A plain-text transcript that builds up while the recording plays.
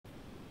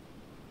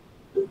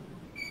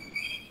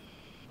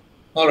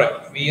All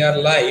right, we are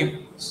live.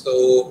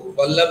 So,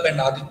 Vallabh and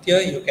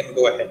Aditya, you can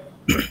go ahead.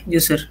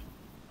 Yes, sir.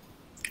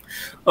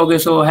 Okay,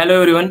 so hello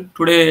everyone.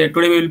 Today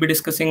we will be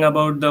discussing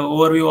about the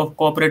overview of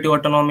cooperative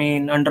autonomy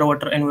in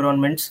underwater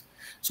environments.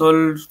 So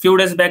a few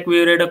days back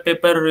we read a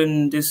paper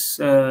in this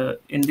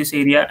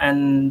area,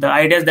 and the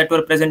ideas that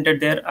were presented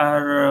there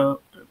are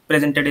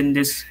presented in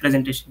this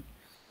presentation.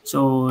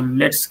 So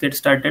let's get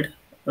started.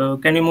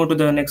 Can you move to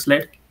the next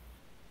slide?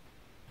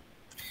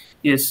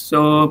 Yes.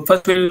 So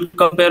first we'll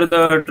compare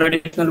the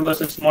traditional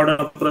versus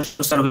modern approach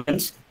to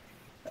surveillance.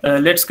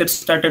 Let's get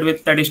started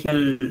with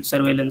traditional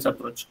surveillance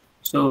approach.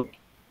 So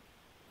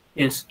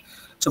yes.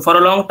 So for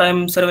a long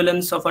time,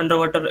 surveillance of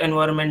underwater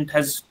environment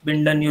has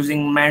been done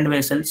using manned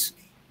vessels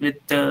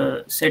with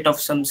a set of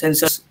some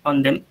sensors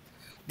on them.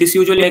 This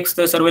usually makes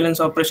the surveillance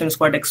operations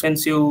quite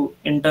expensive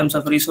in terms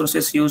of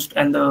resources used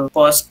and the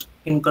cost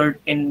incurred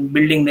in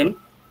building them.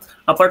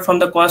 Apart from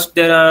the cost,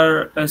 there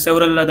are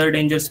several other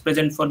dangers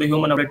present for the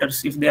human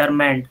operators if they are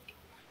manned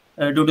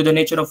due to the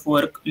nature of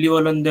work, leave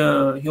alone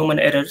the human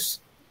errors,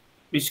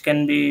 which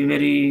can be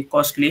very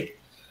costly.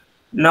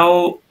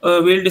 Now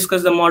we'll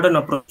discuss the modern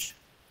approach.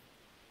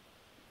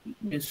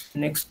 Yes,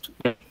 next.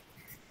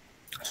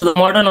 So the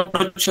modern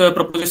approach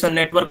proposes a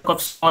network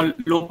of small,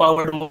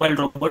 low-powered mobile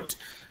robots.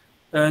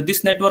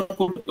 This network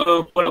could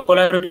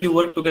collaboratively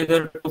work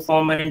together to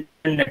form an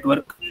independent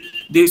network.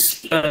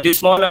 These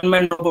small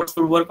unmanned robots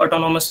would work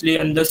autonomously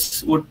and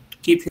thus would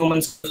keep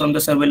humans from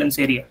the surveillance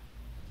area.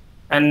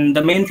 And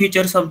the main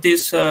features of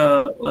these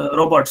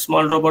robots,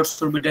 small robots,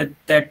 would be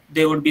that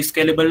they would be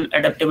scalable,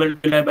 adaptable,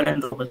 reliable,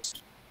 and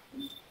robust.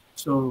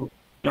 So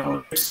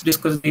now let's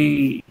discuss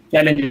the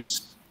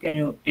challenges. Can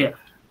you? Yeah.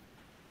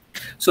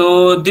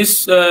 So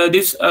these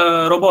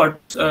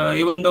robots,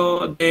 even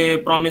though they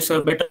promise a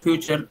better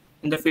future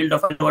in the field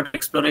of underwater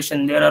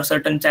exploration, there are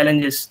certain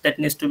challenges that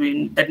needs to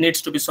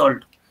be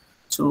solved.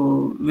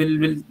 So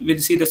we'll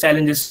see the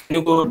challenges. Can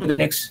you go to the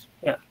next?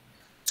 Yeah.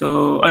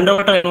 So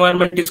underwater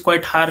environment is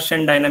quite harsh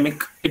and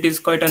dynamic. It is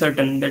quite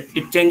uncertain that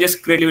it changes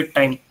greatly with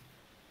time.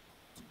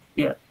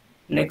 Yeah.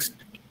 Next.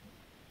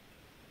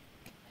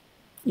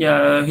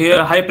 Yeah,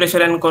 here high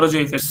pressure and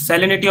corrosive effects.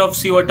 Salinity of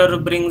seawater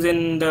brings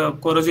in the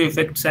corrosive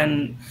effects,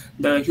 and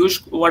the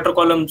huge water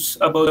columns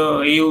above the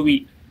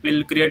AUV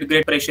will create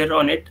great pressure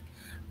on it.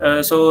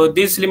 So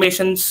this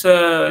limits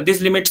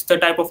the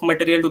type of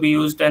material to be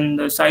used and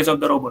the size of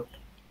the robot.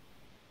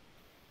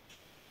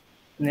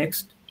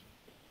 Next.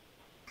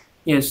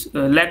 Yes,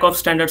 lack of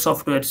standard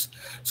softwares.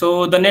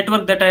 So the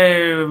network that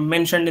I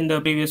mentioned in the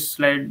previous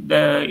slide,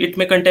 it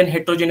may contain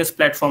heterogeneous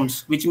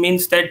platforms, which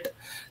means that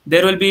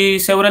there will be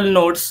several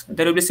nodes,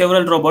 there will be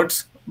several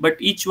robots, but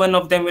each one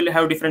of them will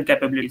have different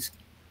capabilities.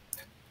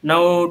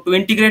 Now, to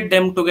integrate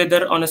them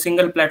together on a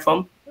single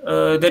platform,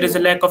 there is a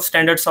lack of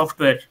standard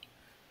software.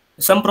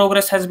 Some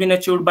progress has been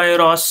achieved by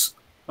ROS,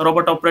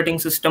 Robot Operating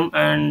System,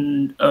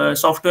 and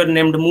software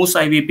named Moose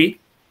IVP,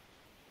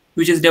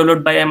 which is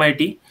developed by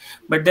MIT.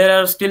 But there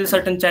are still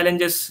certain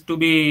challenges to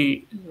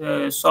be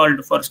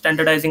solved for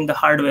standardizing the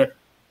hardware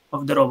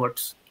of the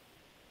robots.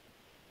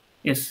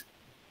 Yes.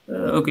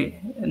 Okay.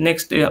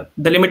 Next, the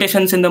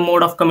limitations in the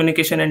mode of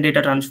communication and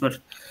data transfer.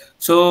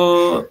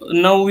 So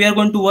now we are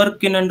going to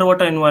work in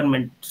underwater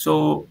environment.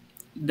 So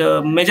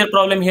the major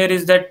problem here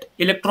is that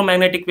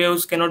electromagnetic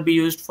waves cannot be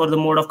used for the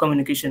mode of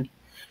communication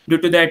due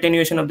to the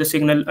attenuation of the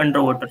signal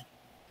underwater.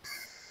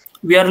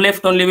 We are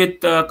left only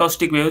with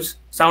acoustic waves,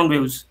 sound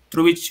waves,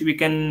 through which we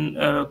can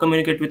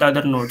communicate with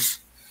other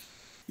nodes.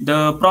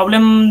 The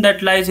problem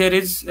that lies here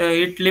is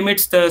it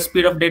limits the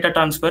speed of data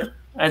transfer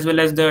as well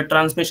as the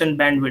transmission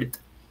bandwidth.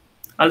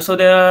 Also,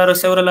 there are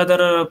several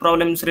other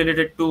problems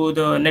related to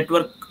the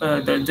network,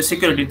 the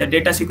security, the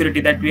data security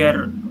that we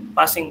are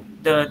passing.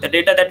 The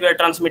data that we are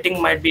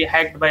transmitting might be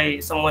hacked by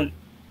someone.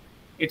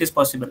 It is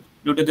possible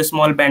due to the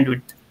small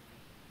bandwidth.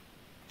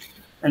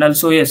 And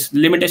also, yes,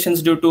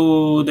 limitations due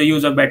to the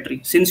use of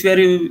battery. Since we are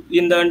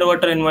in the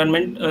underwater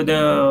environment,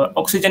 the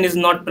oxygen is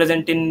not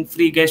present in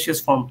free gaseous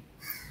form.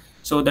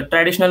 So the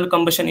traditional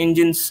combustion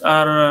engines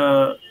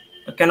are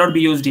cannot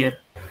be used here,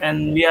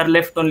 and we are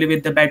left only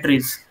with the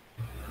batteries.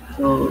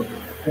 So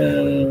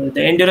the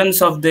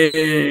endurance of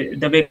the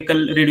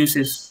vehicle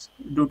reduces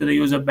due to the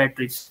use of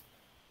batteries.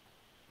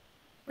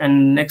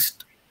 And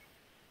next,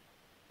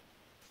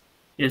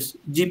 yes,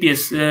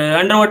 GPS.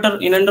 Underwater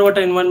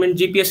environment,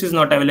 GPS is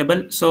not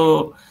available.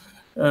 So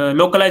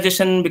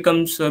localization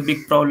becomes a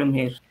big problem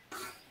here.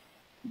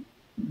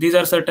 These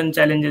are certain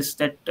challenges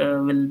that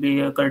will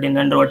be occurred in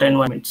underwater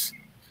environments.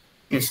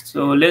 Yes.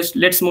 So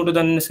let's move to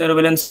the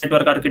surveillance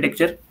network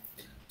architecture.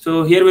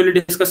 So here we will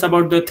discuss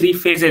about the three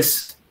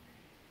phases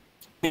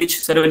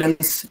which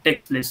surveillance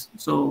takes place.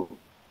 So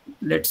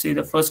let's see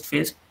the first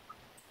phase.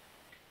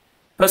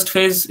 First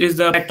phase is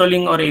the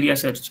patrolling or area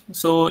search.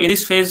 So in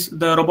this phase,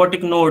 the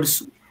robotic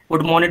nodes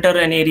would monitor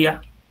an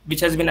area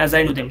which has been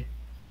assigned to them.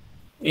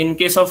 In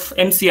case of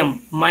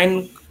MCM,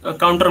 mine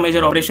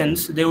countermeasure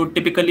operations, they would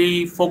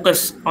typically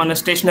focus on a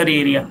stationary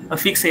area, a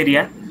fixed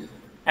area.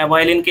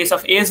 While in case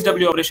of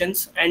ASW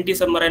operations,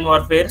 anti-submarine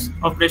warfare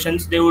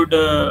operations, they would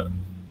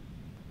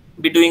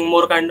be doing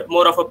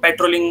more of a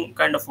patrolling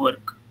kind of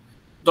work.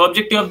 The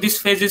objective of this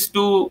phase is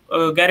to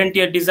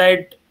guarantee a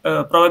desired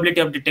probability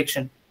of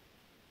detection.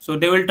 So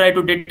they will try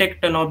to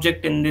detect an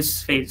object in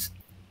this phase.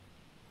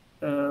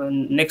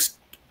 Next,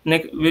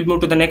 we'll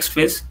move to the next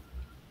phase.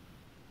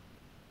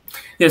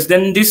 Yes,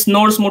 then these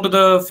nodes move to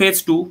the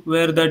phase 2,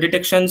 where the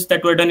detections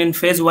that were done in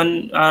phase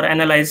 1 are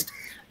analyzed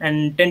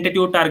and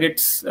tentative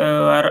targets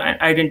are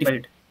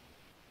identified.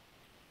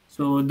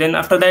 So then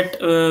after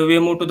that, we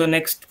move to the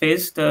next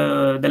phase,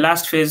 the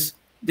last phase.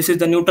 This is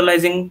the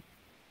neutralizing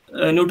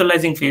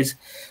phase.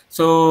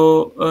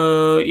 So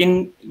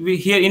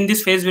here in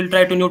this phase, we'll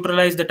try to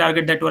neutralize the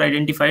target that were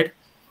identified.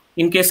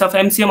 In case of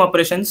MCM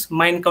operations,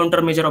 mine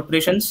countermeasure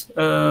operations,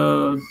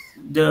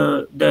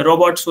 the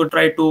robots would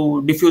try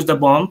to defuse the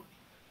bomb,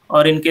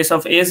 or in case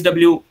of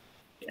ASW,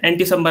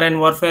 anti-submarine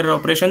warfare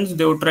operations,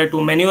 they would try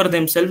to maneuver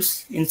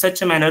themselves in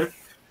such a manner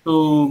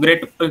to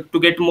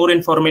get more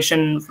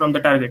information from the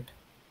target.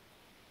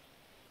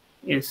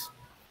 Yes.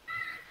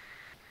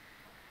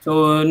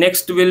 So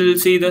next we'll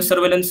see the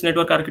surveillance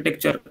network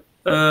architecture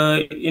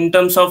in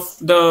terms of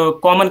the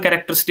common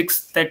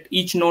characteristics that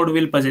each node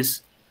will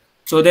possess.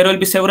 So there will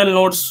be several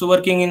nodes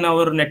working in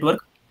our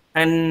network,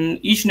 and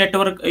each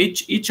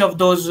of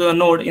those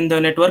node in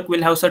the network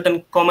will have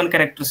certain common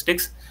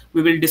characteristics.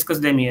 We will discuss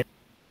them here.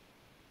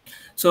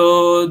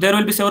 So there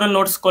will be several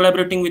nodes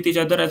collaborating with each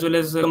other as well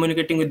as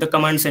communicating with the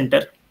command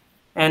center,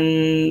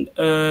 and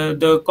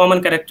the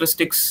common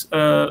characteristics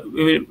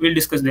we'll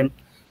discuss them.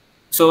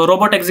 So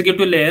robot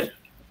executive layer,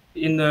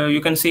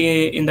 you can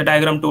see in the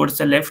diagram towards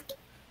the left,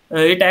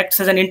 it acts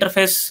as an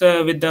interface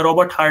with the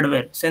robot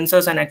hardware,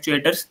 sensors and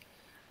actuators.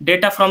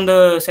 Data from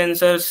the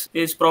sensors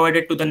is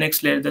provided to the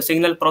next layer, the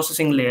signal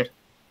processing layer.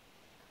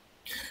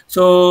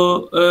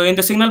 So in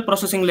the signal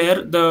processing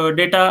layer, the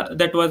data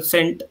that was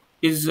sent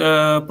is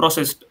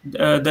processed.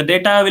 The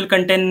data will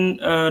contain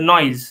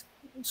noise.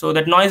 So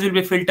that noise will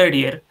be filtered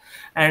here,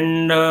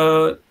 and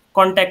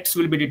contacts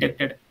will be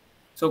detected.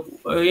 So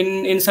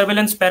in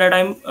surveillance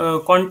paradigm,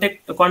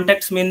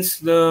 contacts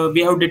means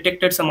we have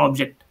detected some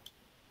object.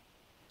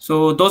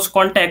 So those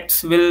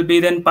contacts will be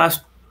then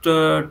passed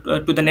to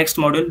the next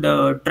module,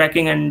 the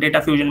tracking and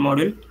data fusion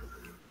module.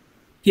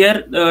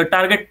 Here,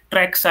 target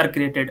tracks are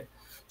created.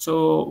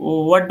 So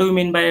what do you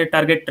mean by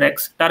target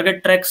tracks?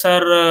 Target tracks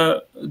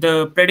are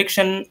the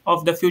prediction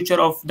of the future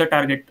of the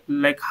target,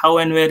 like how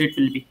and where it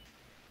will be.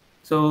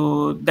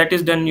 So that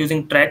is done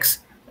using tracks.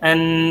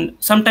 And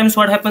sometimes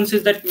what happens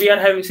is that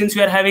since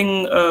we are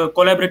having a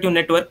collaborative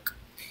network,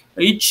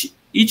 each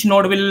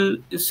node will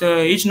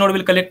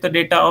collect the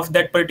data of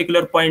that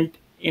particular point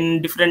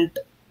in different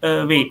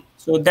way.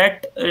 So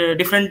that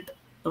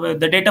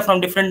the data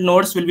from different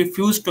nodes will be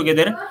fused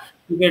together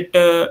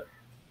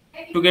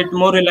to get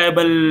more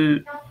reliable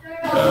information.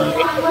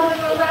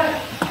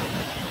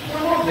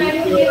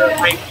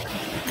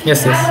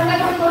 Yes, yes.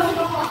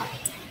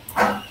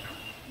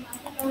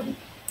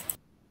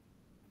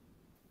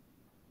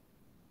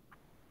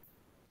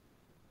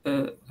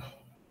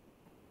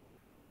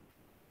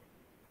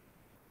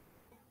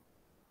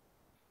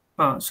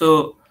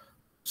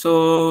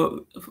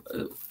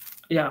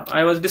 Yeah,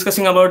 I was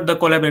discussing about the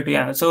collaborative.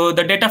 Yeah, so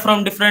the data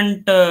from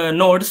different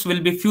nodes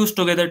will be fused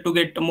together to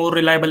get a more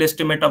reliable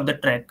estimate of the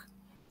track.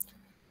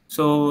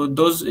 So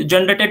those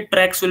generated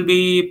tracks will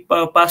be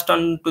passed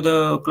on to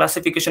the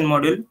classification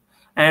module,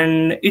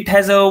 and it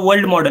has a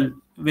world model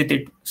with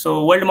it.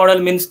 So world model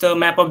means the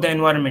map of the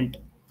environment.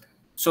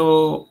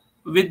 So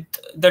with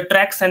the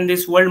tracks and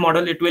this world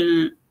model, it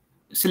will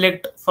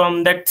select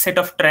from that set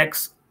of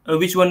tracks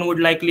which one would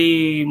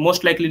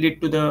most likely lead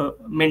to the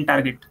main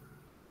target.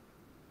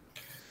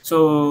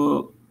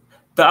 So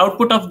the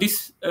output of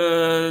this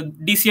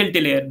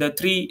DCLT layer, the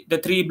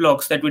three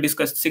blocks that we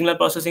discussed: signal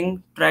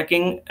processing,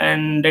 tracking,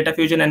 and data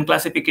fusion and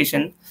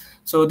classification.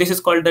 So this is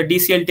called the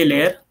DCLT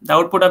layer. The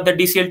output of the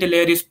DCLT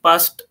layer is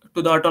passed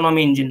to the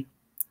autonomy engine,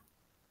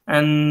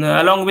 and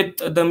along with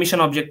the mission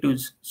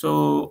objectives.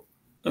 So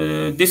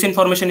this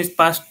information is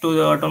passed to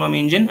the autonomy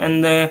engine,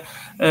 and the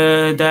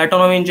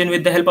autonomy engine,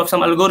 with the help of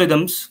some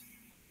algorithms,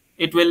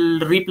 it will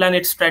replan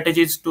its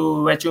strategies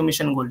to achieve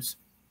mission goals.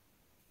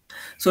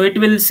 So it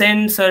will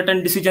send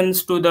certain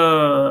decisions to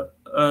the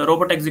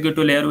robot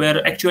executive layer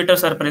where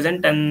actuators are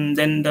present, and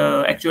then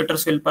the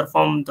actuators will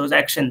perform those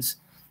actions.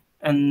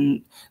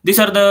 And this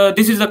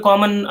is the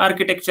common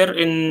architecture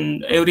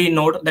in every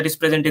node that is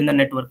present in the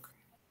network.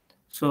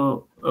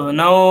 So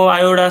now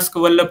I would ask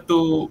Vallabh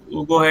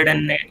to go ahead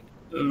and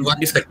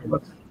discuss.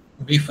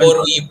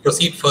 Before we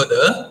proceed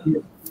further,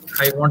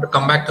 I want to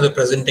come back to the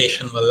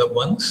presentation, Vallabh,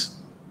 once.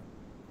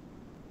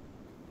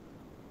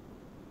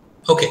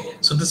 Okay,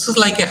 so this is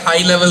like a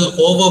high-level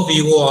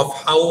overview of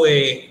how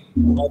a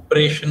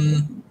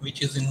operation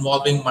which is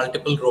involving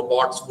multiple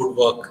robots would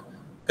work,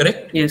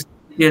 correct? Yes,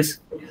 yes.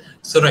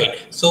 So right.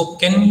 So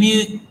can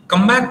we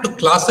come back to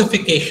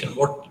classification?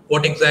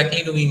 What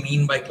exactly do we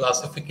mean by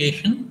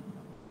classification?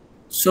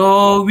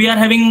 So we are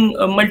having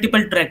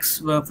multiple tracks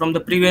from the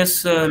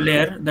previous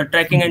layer, the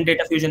tracking and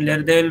data fusion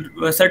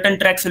layer. Certain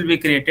tracks will be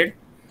created,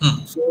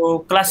 So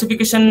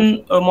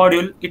classification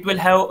module, it will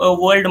have a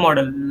world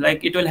model,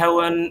 like it will have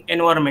an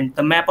environment,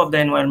 the map of the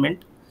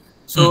environment.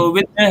 So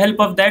with the help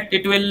of that,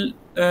 it will,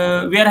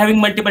 we are having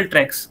multiple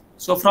tracks.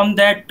 So from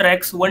that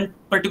tracks, one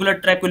particular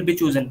track will be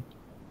chosen.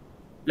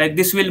 Like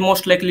this will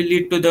most likely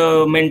lead to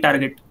the main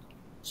target.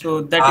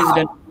 So that is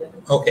done.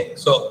 Okay,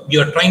 so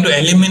you're trying to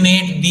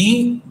eliminate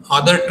the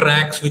other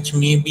tracks which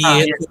may be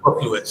Yes.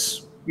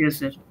 superfluous. Yes,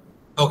 sir.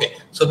 Okay,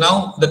 so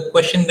now the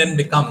question then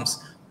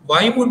becomes,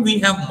 why would we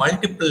have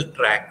multiple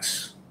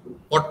tracks?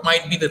 What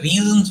might be the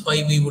reasons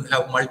why we would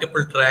have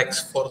multiple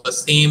tracks for the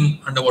same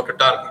underwater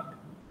target?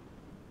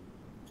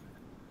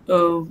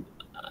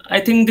 I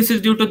think this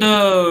is due to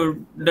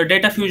the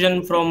data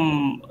fusion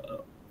from,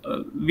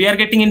 we are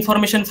getting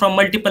information from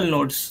multiple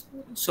nodes.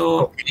 So,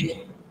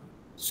 okay.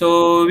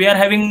 So we are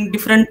having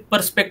different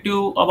perspective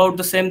about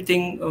the same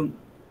thing,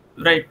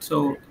 right?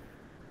 So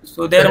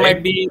there Correct.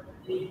 might be,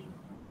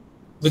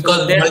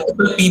 because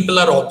multiple people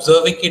are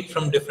observing it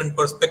from different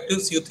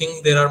perspectives, you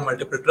think there are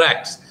multiple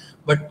tracks.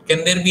 But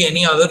can there be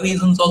any other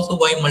reasons also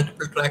why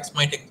multiple tracks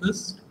might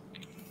exist?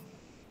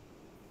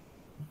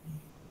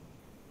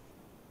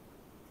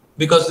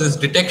 Because this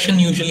detection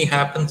usually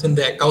happens in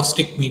the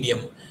acoustic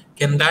medium.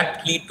 Can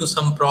that lead to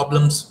some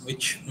problems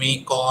which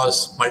may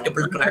cause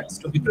multiple tracks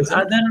to be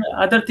present?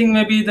 Other thing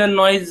maybe the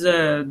noise,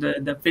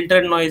 the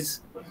filtered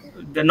noise,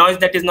 the noise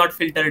that is not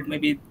filtered,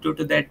 maybe due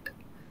to that.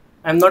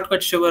 I'm not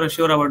quite sure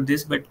about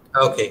this, but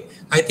okay.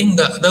 I think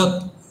the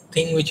other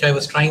thing which I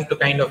was trying to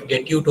kind of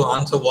get you to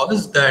answer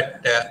was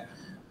that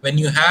when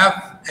you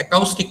have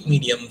acoustic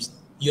mediums,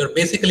 you're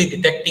basically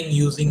detecting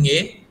using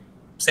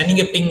sending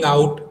a ping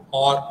out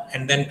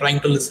and then trying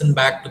to listen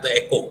back to the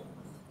echo.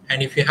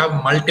 And if you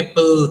have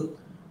multiple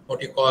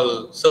what you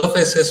call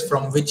surfaces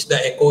from which the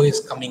echo is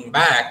coming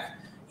back,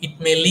 it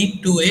may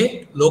lead to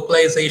a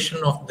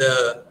localization of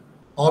the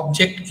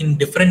object in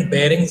different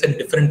bearings and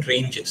different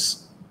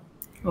ranges.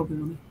 okay.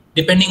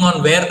 Depending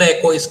on where the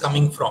echo is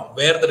coming from,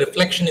 where the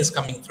reflection is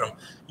coming from,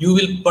 you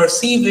will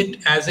perceive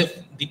it as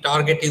if the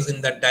target is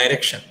in that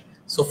direction.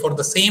 So for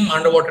the same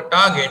underwater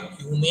target,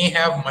 you may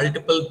have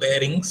multiple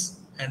bearings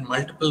and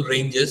multiple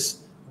ranges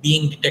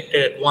being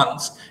detected at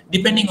once,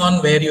 depending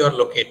on where you are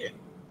located.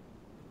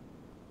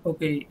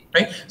 Okay.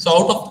 Right. So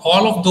out of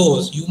all of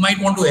those, you might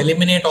want to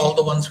eliminate all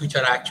the ones which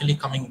are actually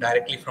coming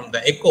directly from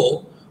the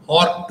echo,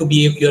 or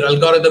your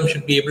algorithm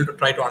should be able to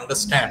try to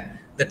understand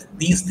that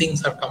these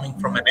things are coming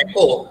from an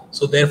echo.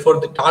 So therefore,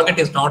 the target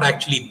is not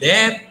actually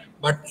there,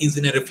 but is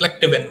in a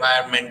reflective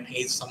environment,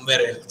 is somewhere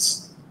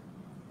else.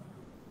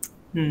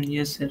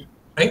 Yes, sir.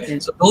 Right.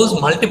 Yes. So those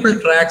multiple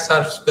tracks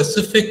are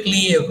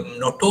specifically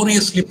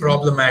notoriously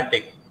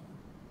problematic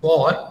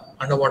for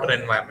underwater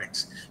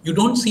environments. You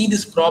don't see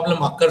this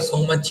problem occur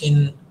so much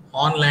in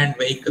on-land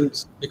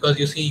vehicles because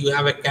you see you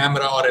have a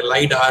camera or a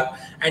LiDAR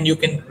and you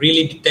can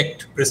really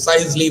detect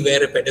precisely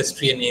where a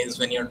pedestrian is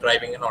when you're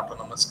driving an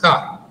autonomous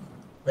car.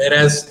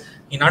 Whereas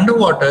in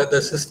underwater,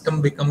 the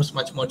system becomes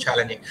much more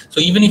challenging. So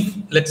even if,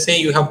 let's say,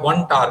 you have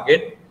one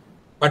target,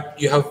 but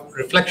you have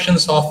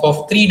reflections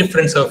of 3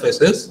 different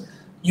surfaces,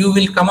 you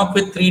will come up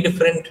with 3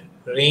 different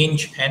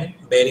range and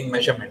bearing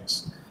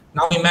measurements.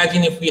 Now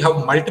imagine if we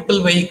have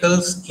multiple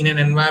vehicles in an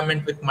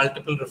environment with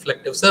multiple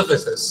reflective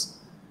surfaces,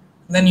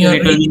 then you are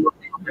really,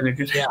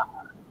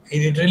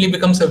 it really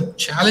becomes a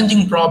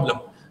challenging problem.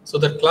 So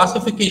the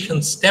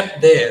classification step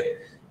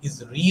there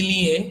is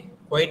really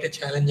quite a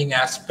challenging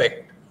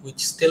aspect, which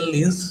still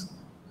is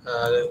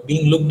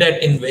being looked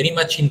at in very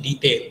much in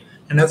detail,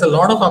 and has a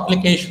lot of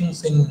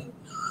applications in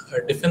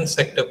defense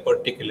sector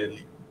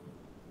particularly.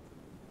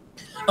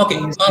 Okay,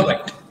 all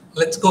right,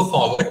 let's go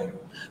forward.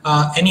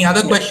 Any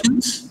other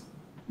questions?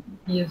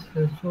 Yes,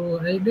 sir. So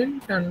I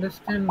didn't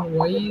understand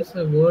why is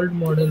a world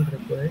model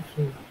required.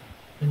 So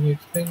can you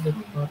explain that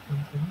part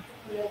something?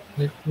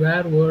 Like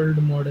where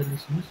world model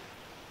is used?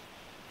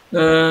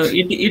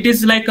 It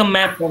is like a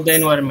map of the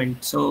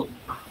environment. So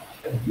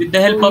with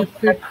the help So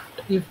of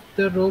if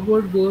the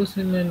robot goes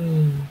in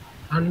an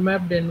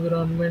unmapped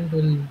environment,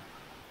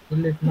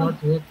 will it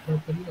not work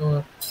properly,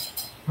 or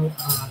how,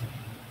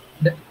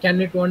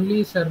 can it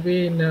only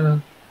survey in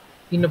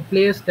a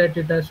place that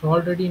it has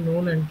already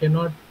known and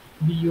cannot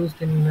be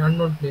used in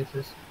unknown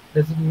places?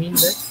 Does it mean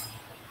that?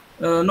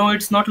 no,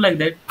 it's not like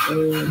that.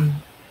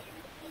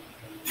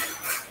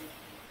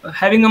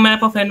 Having a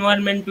map of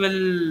environment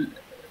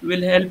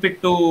will help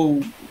it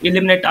to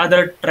eliminate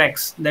other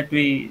tracks that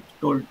we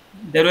told.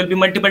 There will be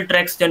multiple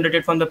tracks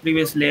generated from the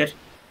previous layer,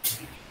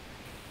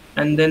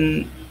 and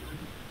then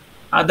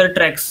other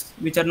tracks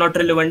which are not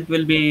relevant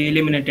will be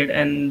eliminated,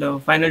 and the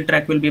final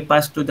track will be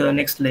passed to the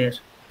next layer.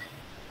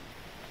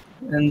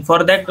 And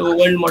for that, a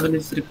world model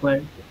is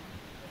required.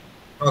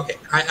 Okay,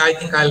 I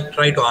think I'll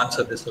try to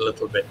answer this a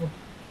little bit.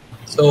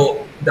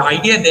 So the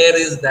idea there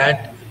is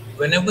that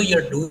whenever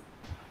you're doing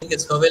a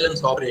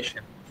surveillance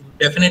operation, you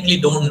definitely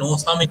don't know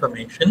some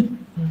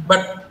information,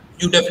 but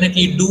you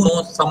definitely do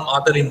know some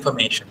other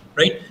information,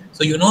 right?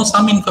 So you know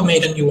some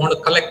information, you want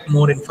to collect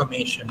more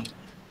information.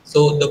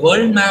 So the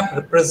world map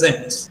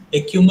represents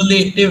a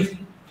cumulative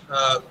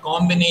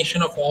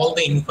combination of all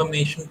the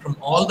information from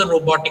all the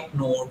robotic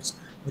nodes,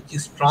 which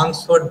is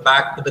transferred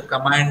back to the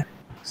command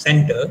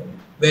center,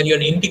 where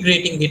you're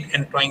integrating it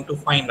and trying to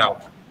find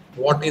out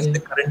what is the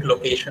current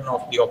location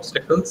of the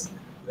obstacles,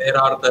 where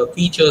are the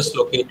features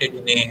located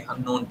in a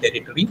unknown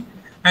territory,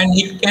 and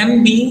it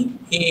can be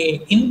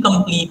a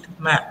incomplete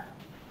map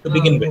to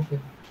begin with. Okay.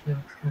 Yeah.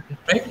 Okay.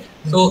 Right?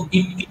 So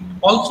it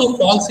also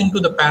falls into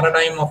the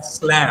paradigm of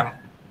SLAM,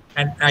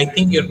 and I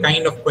think your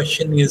kind of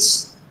question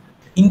is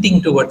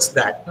hinting towards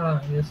that.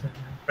 Yes, sir.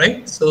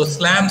 Right? So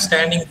SLAM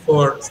standing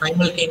for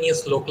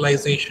simultaneous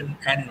localization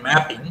and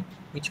mapping,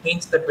 which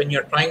means that when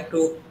you're trying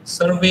to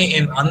survey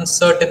an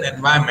uncertain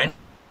environment,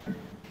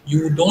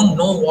 you don't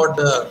know what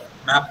the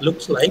map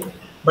looks like,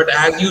 but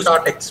as you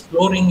start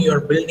exploring,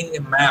 you're building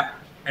a map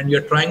and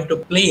you're trying to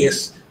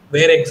place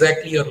where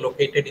exactly you're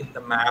located in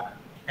the map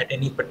at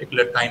any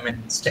particular time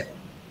and step.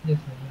 Yes,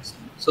 sir.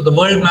 So the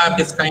world map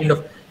is kind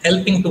of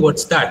helping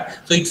towards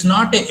that. So it's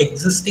not an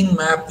existing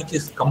map which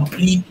is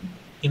complete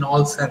in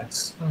all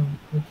sense.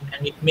 Okay.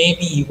 And it may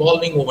be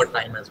evolving over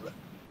time as well.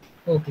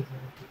 Okay, sir.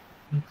 Okay.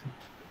 Makes sense.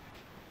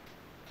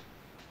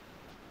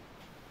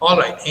 All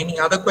right. Any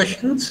other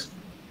questions?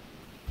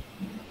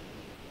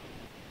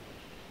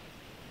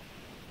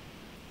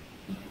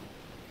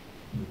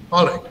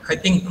 All right. I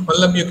think,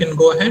 Vallabh, you can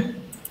go ahead.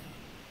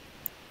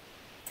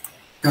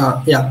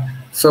 Yeah.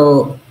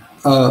 So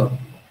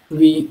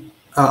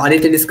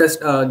Aditya discussed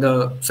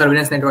the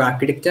surveillance network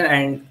architecture,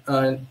 and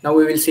now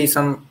we will see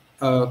some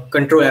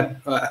control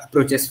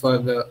approaches for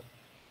the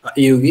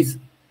AUVs.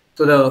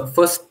 So the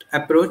first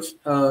approach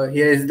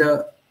here is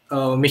the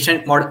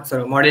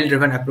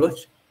model-driven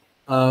approach.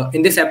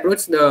 In this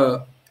approach,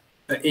 the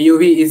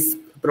AUV is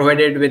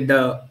provided with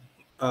the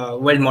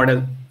world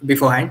model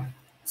beforehand.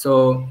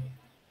 So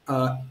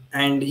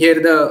and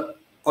here the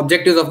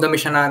objectives of the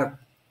mission are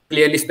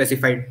clearly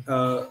specified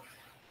to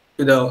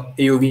the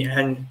AUV,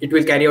 and it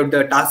will carry out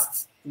the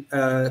tasks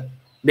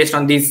based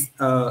on these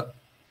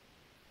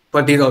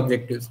for these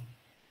objectives.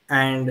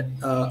 And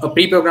a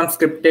pre-programmed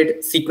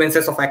scripted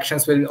sequences of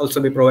actions will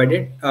also be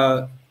provided,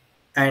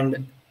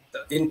 and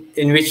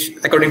in which,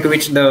 according to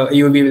which, the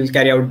AUV will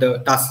carry out the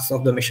tasks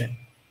of the mission.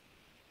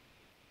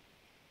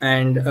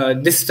 And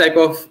this type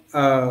of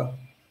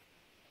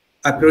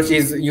approach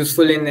is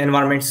useful in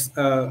environments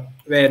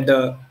where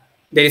there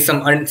is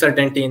some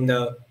uncertainty in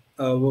the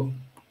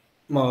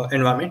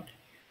environment,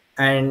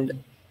 and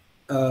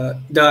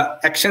the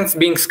actions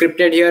being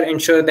scripted here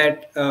ensure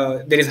that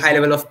there is high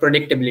level of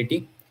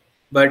predictability,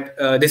 but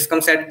this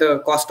comes at the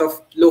cost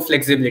of low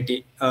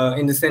flexibility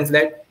in the sense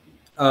that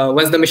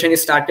once the mission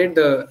is started,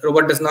 the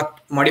robot does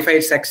not modify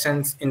its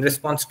actions in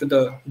response to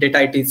the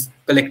data it is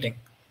collecting.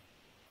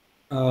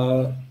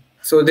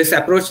 So this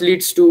approach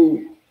leads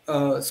to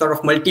sort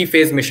of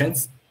multi-phase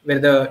missions where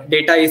the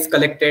data is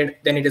collected,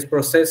 then it is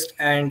processed,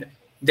 and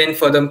then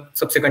further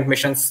subsequent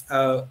missions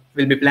will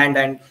be planned,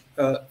 and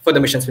further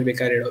missions will be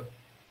carried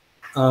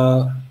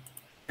out.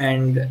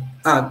 And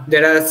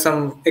there are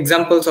some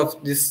examples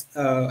of this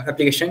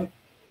application.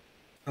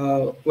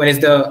 One is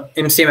the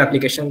MCM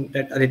application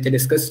that Aditya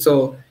discussed.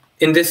 So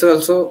in this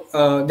also,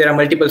 there are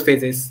multiple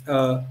phases.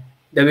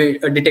 There will be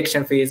a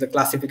detection phase, a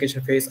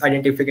classification phase,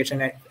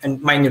 identification,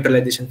 and mine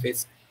neutralization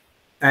phase.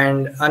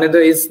 And another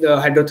is the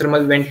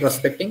hydrothermal vent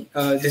prospecting.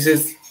 This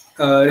is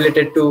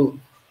related to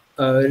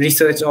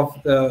research of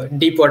the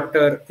deep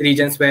water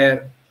regions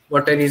where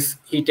water is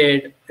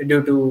heated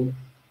due to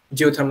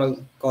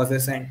geothermal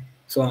causes and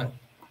so on.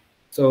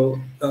 So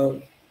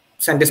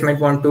scientists might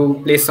want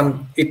to place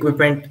some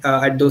equipment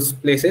at those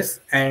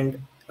places,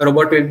 and a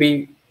robot will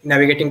be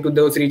navigating to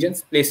those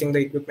regions, placing the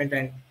equipment,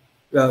 and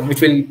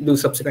which will do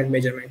subsequent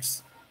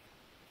measurements.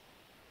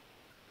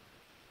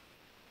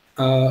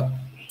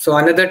 So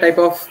another type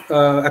of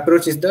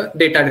approach is the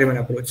data-driven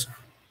approach.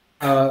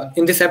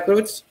 In this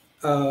approach,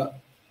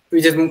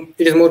 it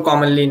is more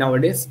commonly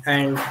nowadays,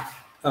 and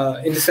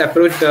in this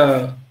approach,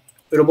 the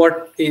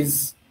robot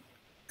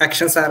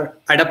actions are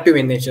adaptive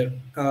in nature.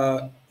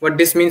 What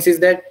this means is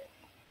that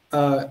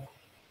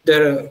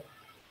the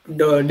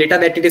data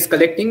that it is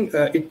collecting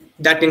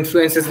that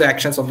influences the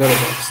actions of the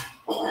robots.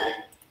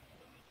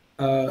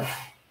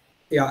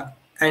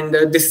 And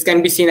this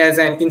can be seen as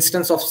an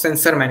instance of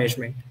sensor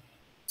management.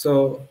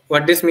 So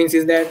what this means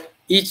is that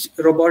each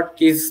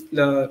robot is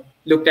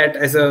looked at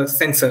as a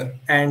sensor,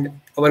 and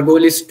our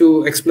goal is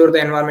to explore the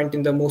environment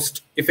in the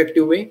most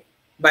effective way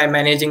by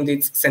managing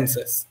these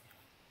sensors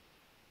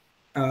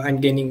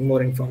and gaining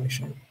more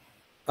information.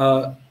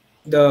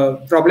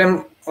 The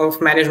problem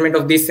of management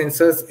of these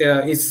sensors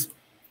is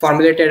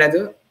formulated as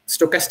a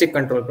stochastic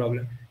control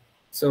problem.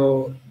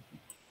 So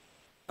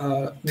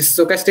this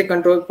stochastic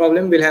control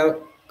problem will have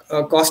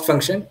a cost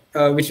function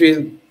which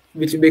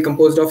will be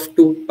composed of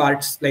two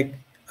parts, like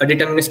a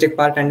deterministic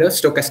part and a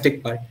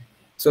stochastic part.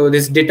 So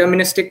this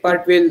deterministic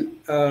part will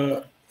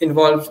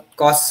involve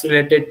costs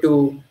related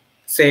to,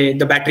 say,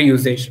 the battery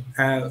usage,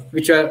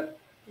 which are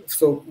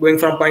so going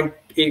from point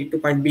A to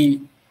point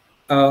B,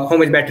 how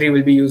much battery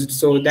will be used,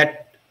 so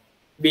that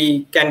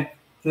we can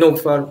know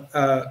from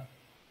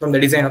the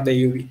design of the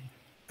UV.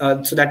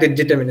 so that is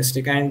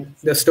deterministic, and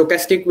the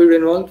stochastic will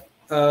involve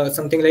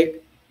something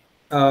like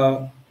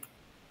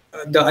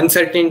the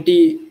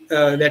uncertainty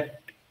that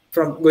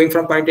from going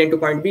from point A to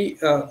point B,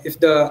 if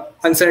the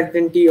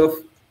uncertainty of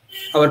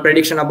our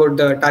prediction about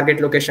the target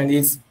location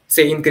is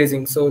say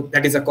increasing, so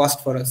that is a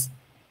cost for us.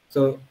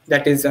 So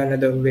that is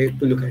another way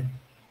to look at it.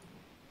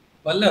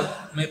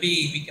 Vallabh,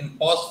 maybe we can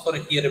pause for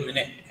here a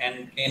minute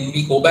and can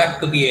we go back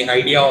to the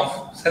idea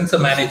of sensor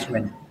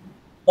management?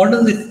 What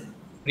does it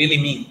really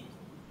mean?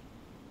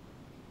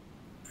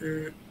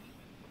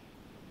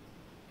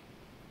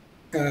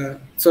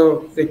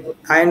 So like,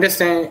 I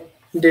understand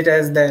it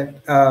as that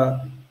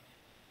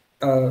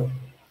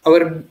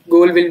our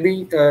goal will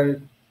be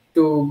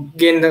to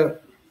gain the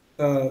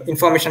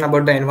information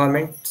about the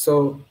environment.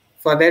 So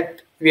for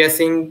that, we are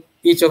seeing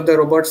each of the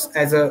robots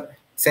as a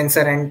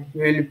sensor, and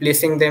we will be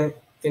placing them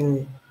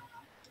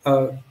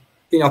uh,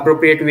 in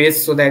appropriate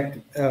ways, so that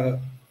or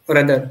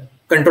rather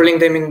controlling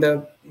them in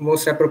the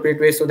most appropriate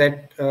way, so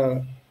that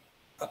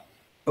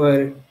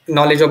our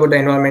knowledge about the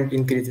environment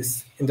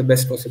increases in the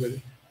best possible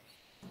way.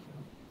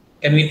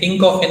 Can we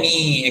think of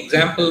any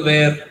example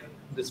where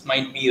this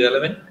might be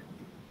relevant?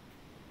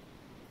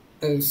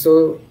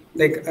 So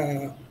like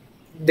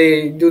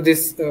they do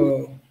this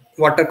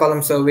water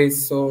column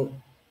surveys, so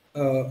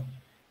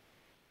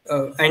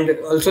and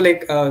also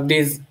like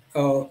these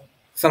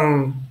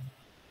some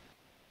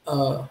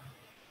uh,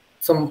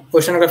 some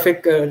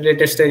oceanographic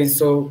related studies,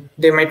 so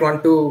they might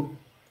want to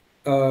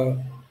uh,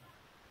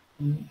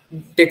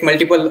 take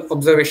multiple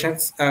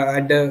observations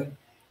at the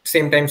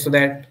same time, so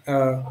that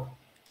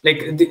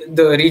like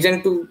the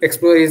region to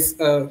explore is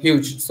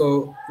huge,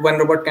 so one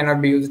robot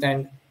cannot be used,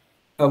 and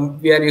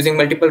we are using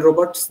multiple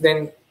robots,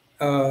 then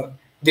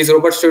these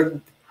robots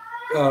should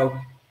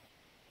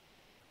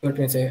what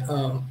can I say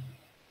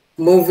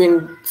move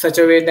in such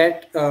a way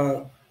that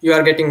you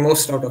are getting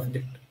most out of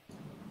it.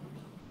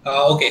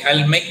 Okay,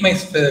 I'll make my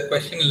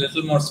question a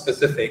little more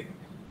specific.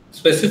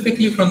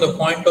 Specifically from the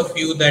point of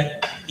view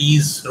that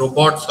these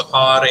robots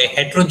are a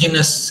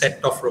heterogeneous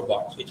set of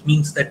robots, which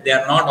means that they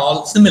are not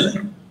all similar,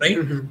 right?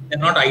 Mm-hmm. They're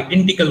not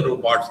identical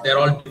robots. They're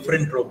all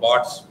different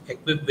robots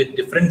equipped with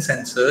different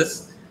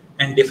sensors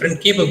and different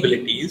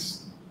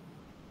capabilities.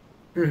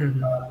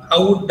 Mm-hmm.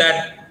 How would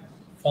that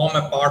form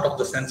a part of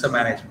the sensor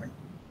management?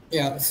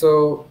 Yeah,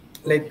 so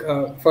like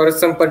for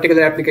some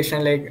particular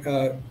application, like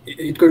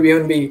it could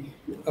even be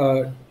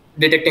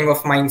detecting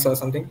of mines or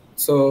something.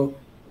 So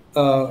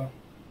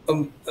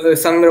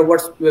some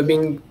robots were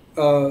being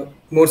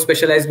more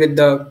specialized with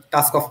the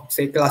task of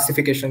say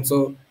classification.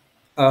 So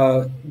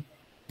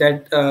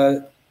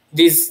that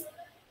these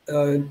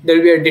there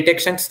will be a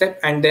detection step,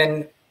 and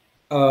then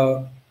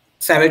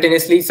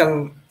simultaneously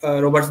some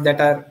robots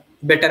that are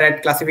better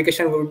at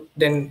classification would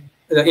then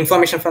the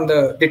information from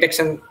the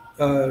detection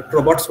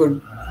robots would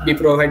be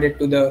provided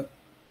to the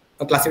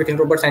classification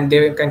robots, and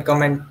they can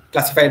come and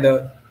classify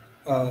the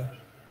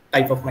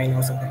type of mine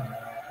or something.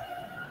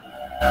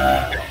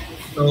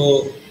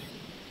 So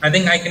I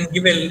think I can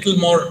give a little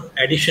more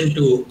addition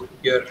to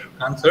your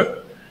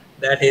answer.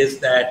 That is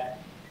that,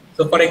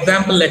 so for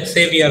example, let's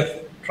say we are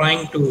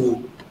trying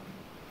to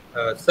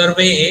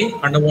survey a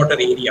underwater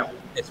area,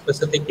 a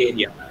specific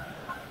area.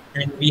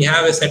 And we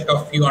have a set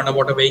of few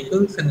underwater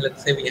vehicles, and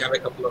let's say we have a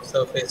couple of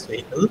surface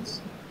vehicles.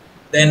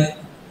 Then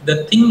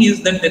the thing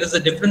is that there is a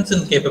difference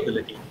in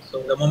capability.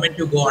 So the moment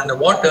you go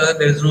underwater,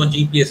 there is no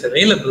GPS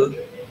available,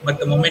 but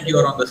the moment you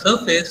are on the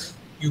surface,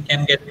 you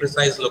can get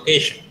precise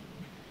location.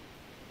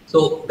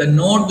 So the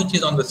node which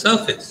is on the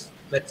surface,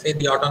 let's say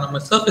the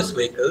autonomous surface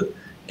vehicle,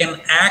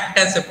 can act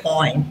as a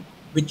point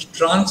which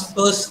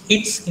transfers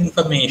its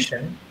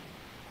information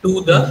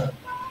to the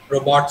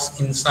robots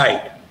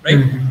inside, right?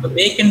 Mm-hmm. So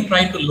they can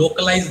try to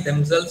localize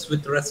themselves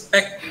with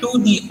respect to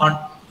the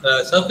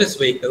surface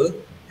vehicle,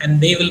 and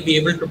they will be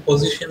able to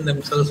position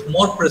themselves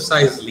more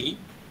precisely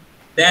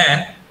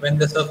than when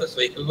the surface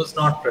vehicle was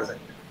not present.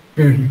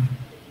 Mm-hmm.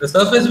 The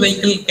surface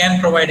vehicle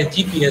can provide a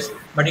GPS,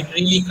 but it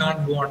really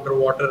can't go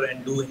underwater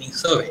and do any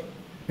survey.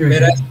 Mm-hmm.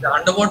 Whereas the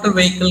underwater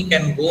vehicle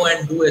can go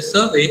and do a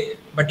survey,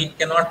 but it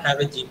cannot have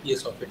a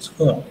GPS of its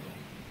own.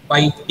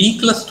 By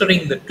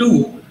declustering the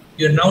two,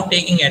 you're now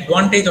taking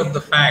advantage of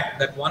the fact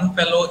that one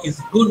fellow is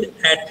good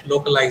at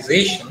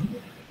localization,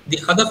 the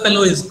other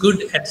fellow is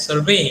good at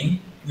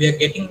surveying. We are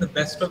getting the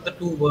best of the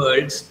two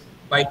worlds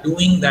by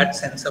doing that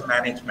sensor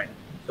management.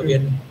 So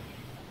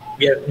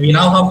we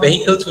now have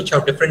vehicles which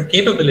have different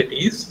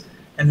capabilities,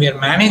 and we are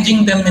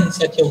managing them in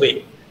such a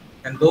way.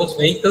 And those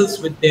vehicles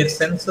with their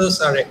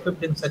sensors are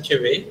equipped in such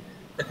a way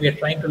that we are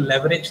trying to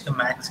leverage the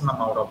maximum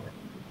out of them.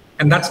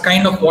 And that's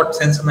kind of what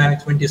sensor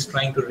management is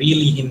trying to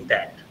really hint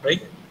at,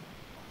 right?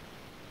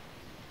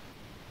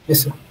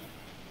 Yes, sir.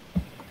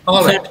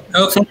 All right.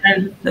 So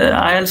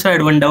I also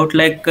had one doubt,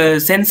 like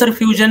sensor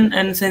fusion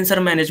and sensor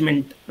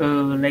management,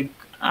 like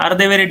are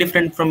they very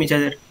different from each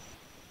other?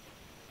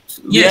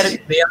 Yes,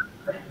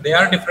 they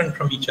are different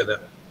from each other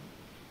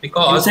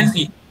because you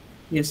see.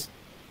 Yes.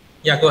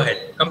 Yeah, go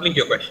ahead. Complete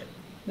your question.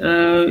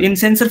 In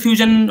sensor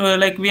fusion,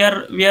 like we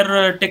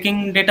are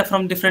taking data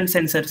from different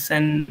sensors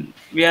and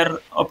we are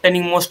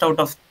obtaining most out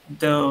of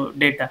the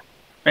data,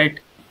 right?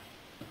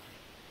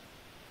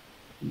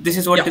 This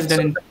is what is done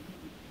in.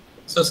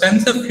 So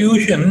sensor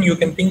fusion, you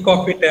can think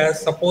of it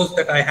as, suppose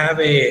that I have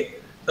a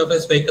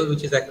surface vehicle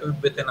which is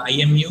equipped with an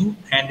IMU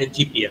and a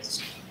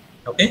GPS.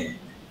 Okay,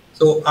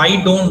 so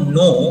I don't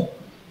know.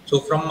 So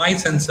from my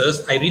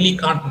sensors, I really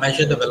can't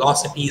measure the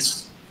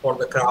velocities for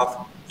the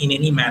craft in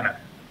any manner.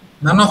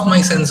 None of my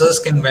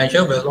sensors can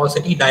measure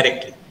velocity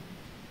directly.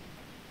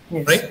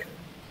 Yes. Right?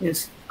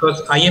 Yes.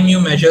 Because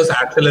IMU measures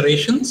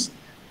accelerations,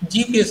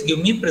 GPS give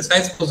me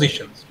precise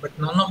positions, but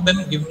none of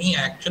them give me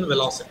actual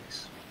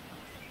velocities.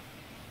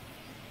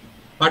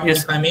 But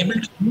yes, if I'm able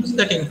to use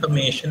that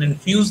information and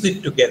fuse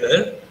it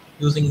together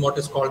using what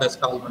is called as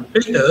Kalman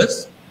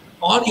filters,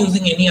 or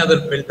using any other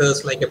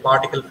filters like a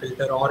particle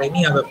filter or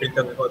any other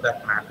filter for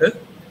that matter,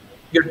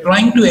 you're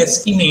trying to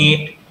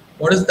estimate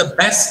what is the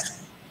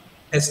best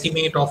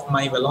estimate of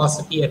my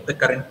velocity at the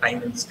current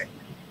time instant.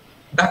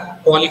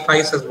 That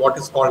qualifies as what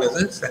is called as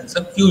a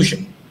sensor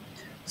fusion.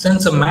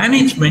 Sensor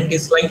management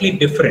is slightly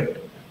different.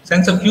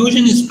 Sensor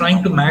fusion is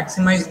trying to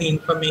maximize the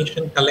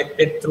information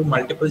collected through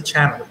multiple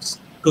channels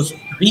to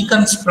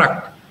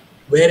reconstruct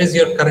where is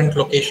your current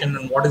location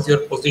and what is your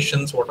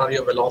positions, what are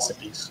your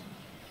velocities.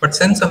 But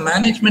sensor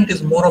management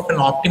is more of an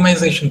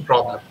optimization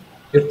problem.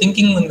 You're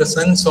thinking in the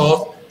sense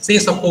of, say,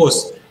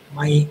 suppose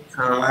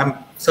I'm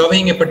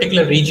surveying a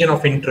particular region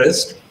of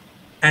interest,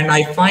 and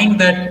I find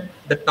that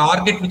the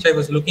target which I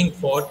was looking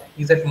for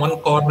is at one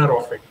corner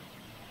of it.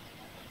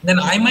 Then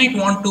I might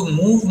want to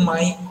move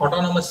my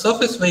autonomous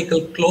surface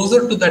vehicle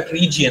closer to that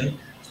region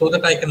so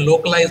that I can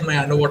localize my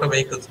underwater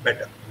vehicles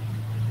better.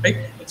 Right?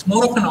 It's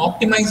more of an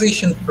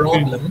optimization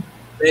problem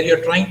where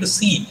you're trying to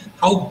see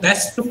how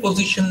best to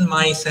position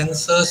my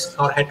sensors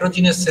or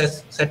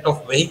heterogeneous set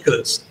of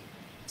vehicles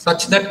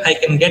such that I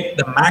can get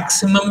the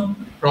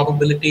maximum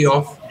probability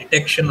of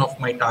detection of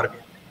my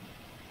target.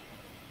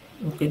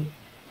 Okay.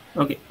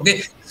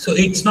 So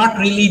it's not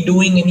really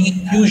doing any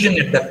fusion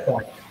at that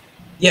point.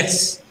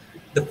 Yes,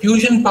 the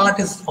fusion part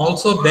is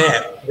also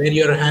there where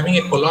you're having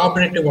a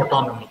collaborative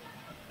autonomy.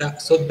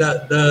 So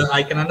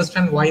I can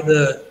understand why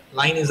the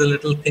line is a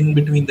little thin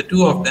between the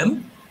two of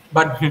them,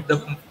 but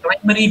the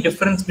primary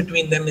difference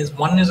between them is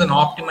one is an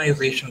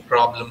optimization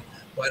problem,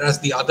 whereas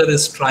the other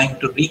is trying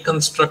to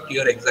reconstruct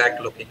your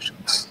exact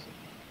locations.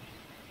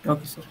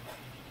 Okay, sir.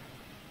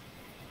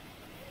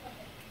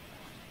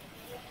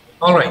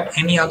 All right,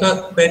 any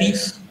other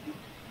queries?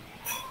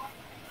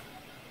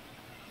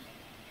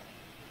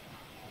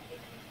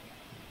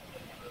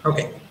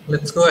 Okay,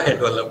 let's go ahead,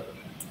 Vallabh.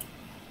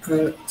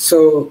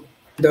 So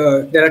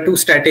there are two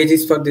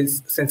strategies for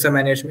this sensor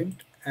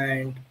management,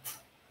 and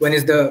one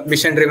is the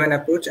mission-driven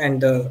approach,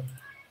 and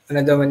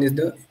another one is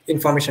the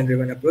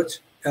information-driven approach.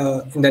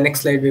 In the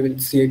next slide, we will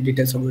see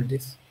details about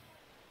this.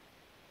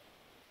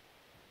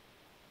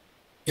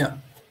 Yeah.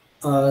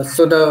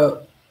 So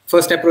the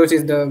first approach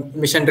is the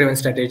mission-driven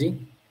strategy,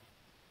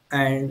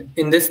 and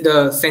in this,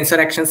 the sensor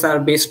actions are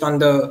based on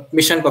the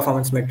mission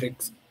performance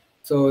metrics.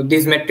 So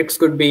these metrics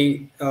could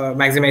be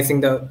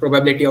maximizing the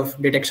probability of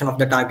detection of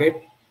the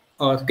target,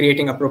 or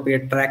creating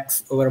appropriate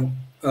tracks over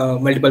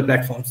multiple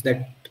platforms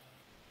that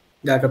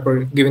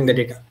are giving the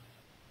data.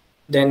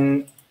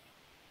 Then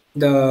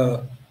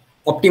the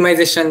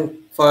optimization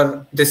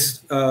for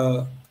this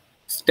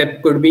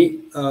step could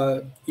be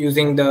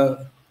using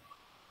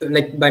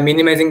by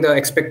minimizing the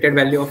expected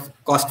value of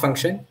cost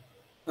function.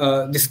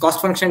 This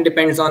cost function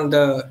depends on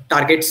the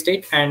target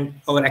state and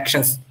our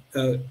actions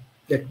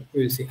that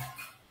we will see.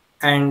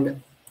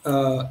 And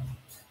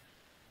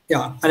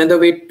another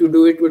way to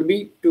do it would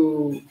be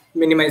to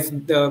minimize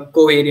the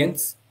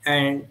covariance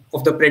and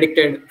of the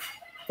predicted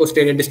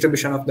posterior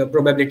distribution of the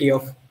probability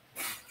of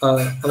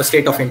a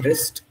state of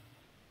interest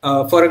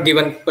for a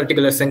given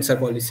particular sensor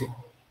policy.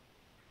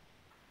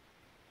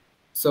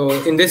 So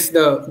in this,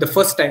 the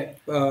first type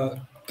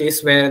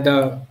case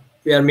where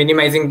we are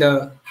minimizing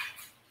the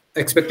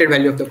expected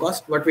value of the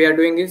cost, what we are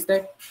doing is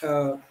that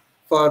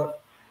for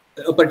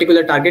a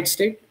particular target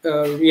state,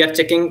 we are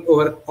checking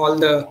over all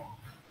the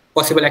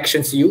possible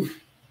actions U,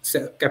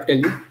 capital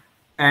U,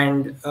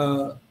 and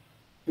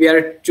we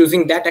are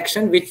choosing that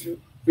action which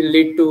will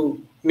lead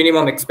to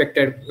minimum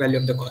expected value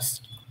of the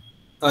cost.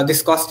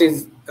 This cost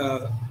is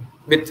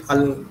with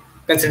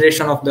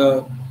consideration of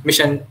the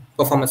mission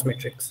performance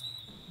metrics.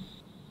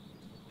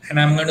 And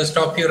I'm going to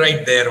stop you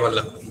right there,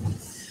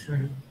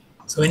 Vallabh.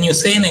 So when you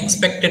say an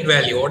expected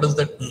value, what does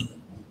that mean?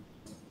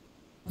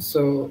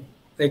 So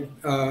like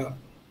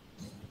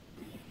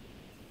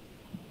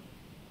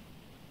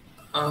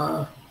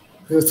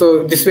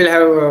so this will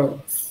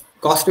have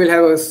cost will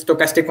have a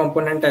stochastic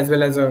component as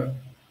well as a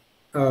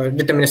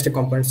deterministic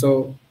component.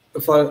 So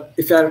if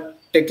you are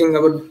talking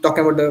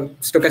about the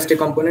stochastic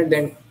component,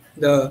 then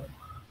the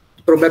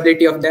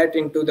probability of that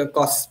into the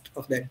cost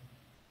of that.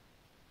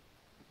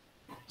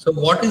 So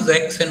what is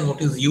X and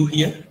what is U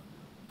here?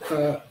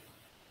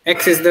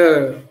 X is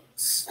the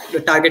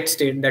target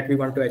state that we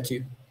want to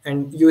achieve.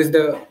 and use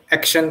the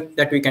action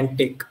that we can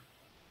take,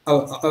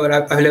 our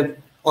available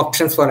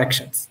options for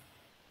actions.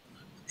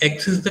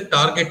 X is the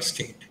target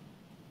state.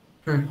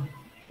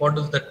 What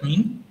does that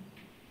mean?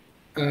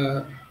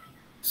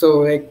 So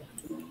like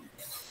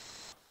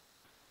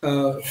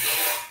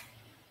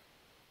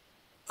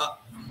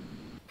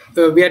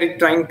we are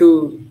trying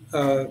to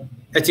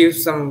achieve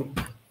some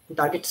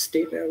target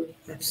state.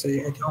 Let's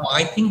say. No,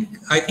 I think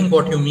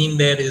what you mean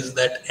there is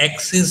that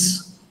X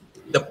is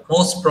the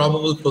most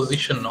probable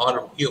position,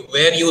 or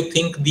where you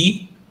think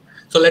the.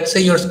 So let's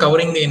say you're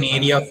scouring an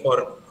area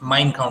for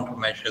mine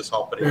countermeasures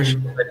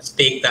operation. Let's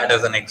take that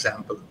as an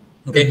example.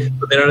 Okay,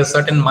 so there are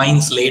certain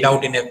mines laid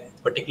out in a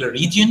particular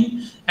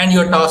region, and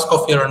your task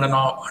of your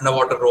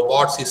underwater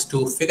robots is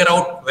to figure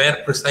out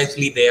where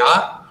precisely they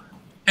are,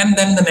 and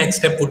then the next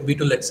step would be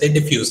to, let's say,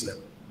 diffuse them.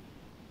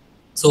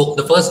 So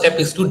the first step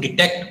is to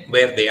detect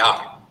where they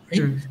are,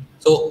 right?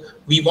 So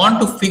we want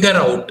to figure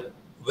out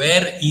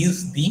where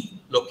is the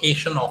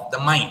location of the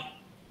mine.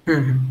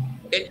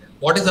 Okay,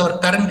 what is our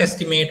current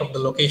estimate of the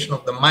location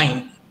of the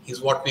mine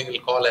is what we will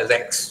call as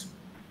X.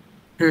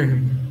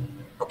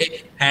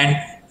 Okay, and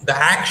the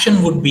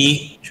action would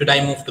be, should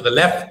I move to the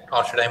left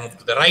or should I move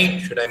to the right?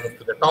 Should I move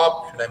to the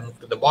top? Should I move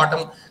to the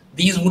bottom?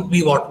 These would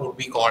be what would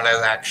be called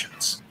as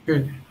actions.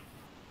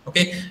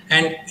 Okay,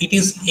 and it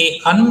is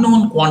a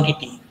unknown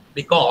quantity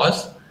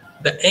because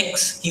the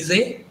X is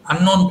a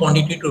unknown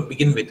quantity to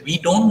begin with. We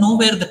don't know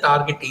where the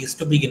target is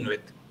to begin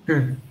with.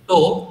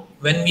 So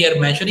when we are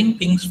measuring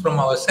things from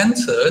our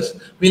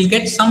sensors, we'll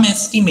get some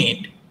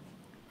estimate,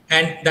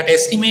 and that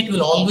estimate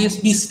will always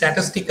be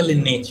statistical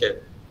in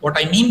nature. What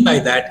I mean by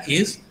that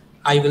is,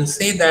 I will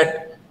say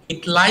that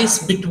it lies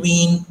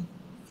between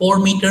 4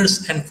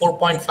 meters and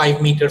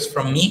 4.5 meters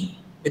from me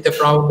with a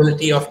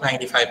probability of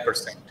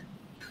 95%.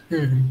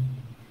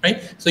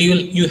 Right? So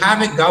you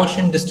have a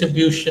Gaussian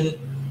distribution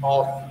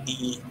of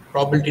the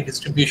probability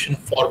distribution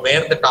for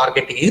where the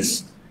target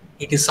is.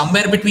 It is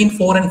somewhere between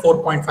 4 and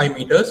 4.5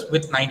 meters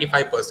with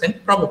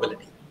 95%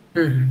 probability.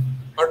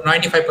 Or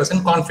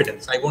 95%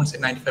 confidence. I won't say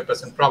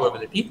 95%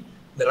 probability.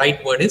 The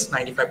right word is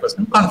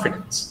 95%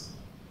 confidence.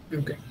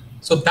 Okay.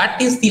 So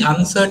that is the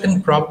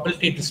uncertain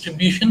probability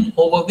distribution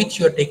over which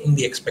you are taking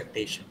the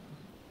expectation.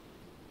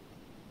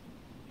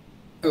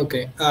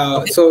 Okay.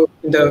 So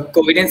in the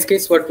covariance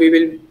case, what we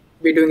will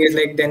be doing is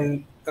like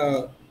then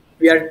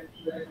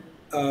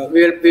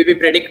we'll be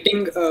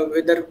predicting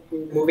whether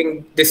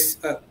moving this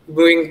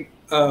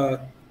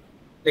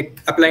like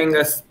applying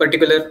a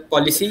particular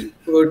policy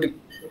would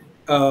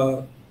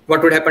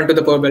what would happen to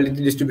the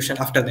probability distribution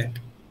after that.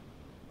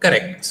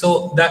 Correct.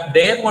 So that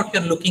there, what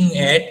you're looking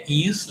at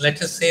is, let's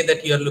just say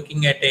that you're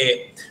looking at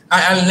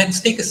let's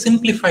take a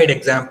simplified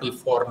example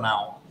for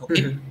now.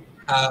 Okay.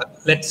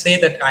 Let's say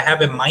that I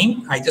have a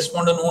mine. I just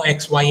want to know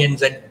X, Y, and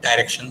Z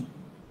direction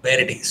where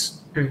it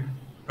is.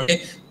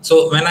 Okay.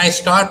 So when I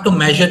start to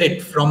measure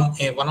it from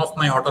one of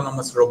my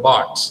autonomous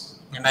robots,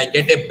 and I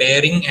get a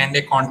bearing and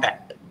a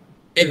contact,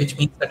 okay, which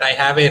means that I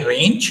have a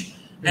range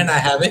and I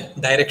have a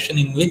direction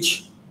in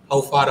which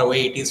how far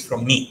away it is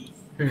from me.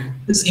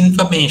 This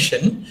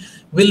information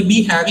will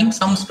be having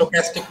some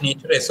stochastic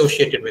nature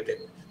associated with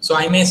it. So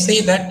I may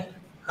say that,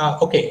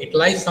 okay, it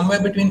lies somewhere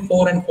between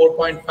 4 and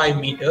 4.5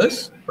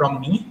 meters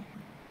from me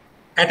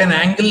at an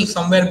angle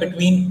somewhere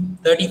between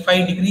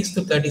 35 degrees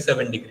to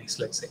 37 degrees,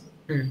 let's say.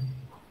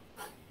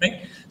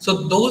 Right?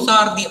 So those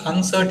are the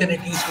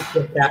uncertainties which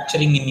you're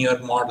capturing in your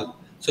model.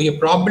 So your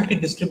probability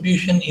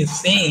distribution is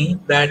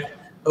saying that,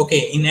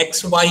 okay, in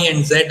X, Y,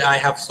 and Z, I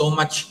have so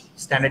much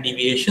standard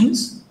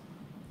deviations.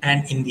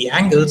 And in the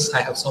angles,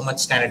 I have so much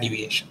standard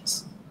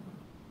deviations.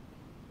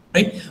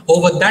 Right?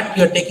 Over that,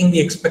 you're taking the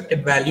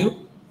expected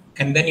value,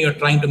 and then you're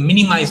trying to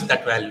minimize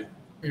that value.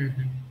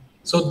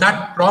 So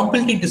that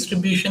probability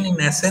distribution, in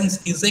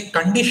essence, is a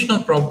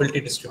conditional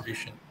probability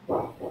distribution.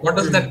 What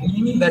does that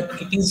mean?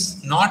 That it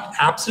is not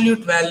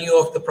absolute value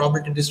of the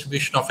probability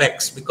distribution of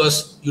X,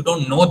 because you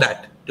don't know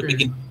that to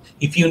begin.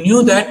 If you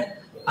knew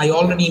that, I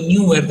already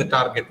knew where the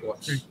target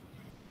was.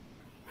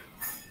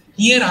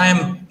 Here I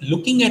am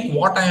looking at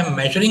what I am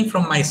measuring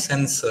from my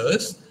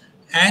sensors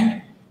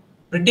and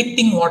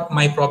predicting what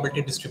my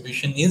probability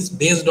distribution is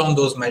based on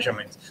those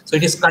measurements. So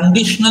it is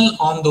conditional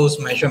on those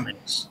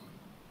measurements.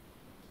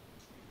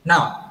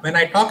 Now, when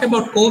I talk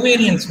about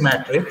covariance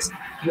matrix,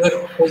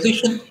 your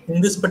position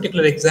in this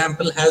particular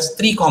example has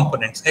 3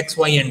 components, X,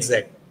 Y, and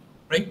Z,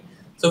 right?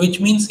 So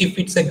which means if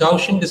it's a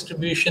Gaussian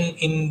distribution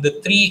in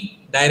the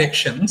 3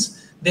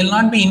 directions, they'll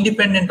not be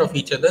independent of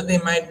each other. They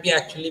might be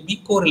actually be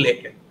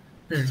correlated.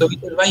 So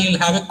which is why you'll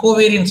have a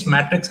covariance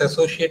matrix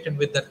associated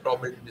with that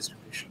probability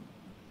distribution.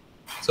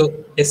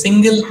 So a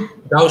single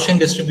Gaussian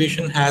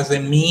distribution has a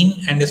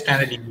mean and a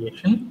standard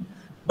deviation.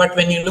 But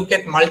when you look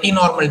at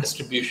multi-normal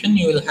distribution,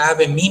 you will have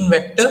a mean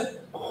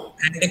vector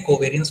and a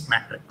covariance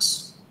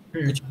matrix,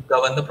 which will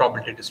govern the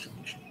probability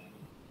distribution.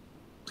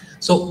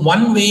 So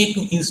one way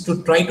is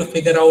to try to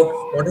figure out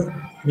what is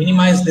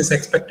minimize this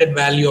expected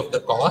value of the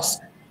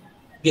cost.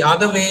 The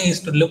other way is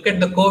to look at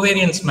the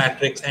covariance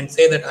matrix and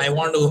say that I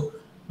want to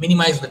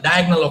minimize the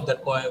diagonal of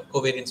that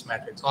covariance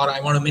matrix, or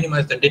I want to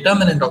minimize the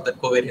determinant of that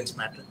covariance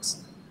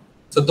matrix.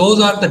 So those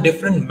are the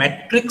different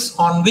metrics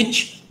on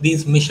which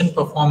these mission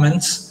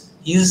performance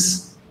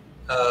is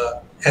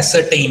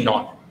ascertained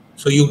on.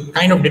 So you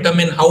kind of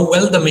determine how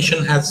well the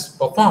mission has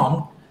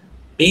performed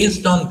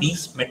based on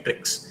these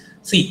metrics.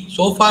 See,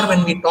 so far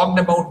when we talked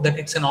about that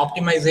it's an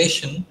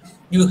optimization,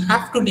 you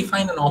have to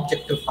define an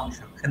objective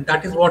function, and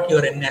that is what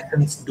you're in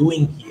essence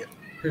doing here.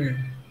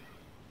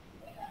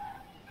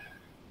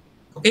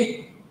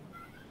 Okay?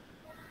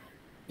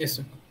 Yes,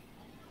 sir.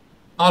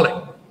 All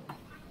right.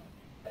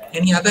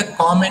 Any other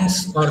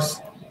comments or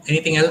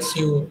anything else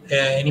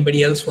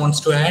anybody else wants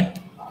to add?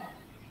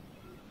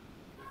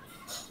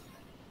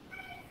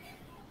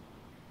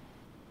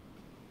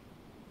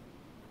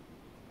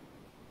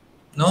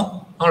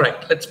 No? All right.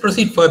 Let's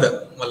proceed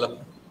further, Vallabh.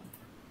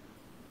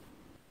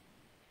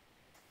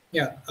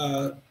 Yeah.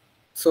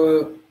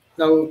 So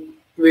now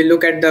we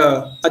look at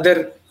the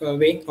other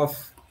way of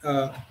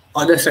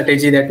other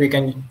strategy that we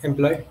can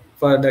employ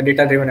for the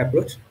data-driven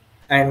approach,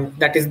 and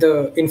that is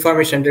the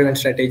information-driven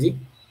strategy.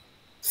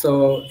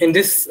 So in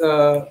this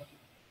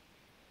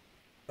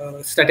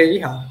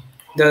strategy,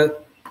 the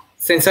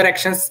sensor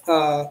actions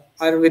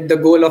are with the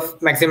goal of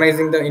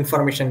maximizing the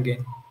information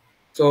gain.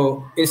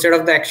 So instead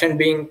of the action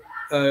being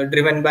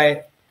driven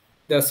by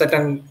the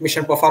certain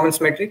mission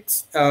performance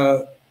metrics,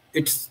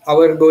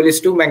 our goal is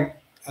to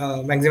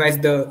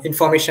maximize the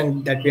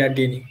information that we are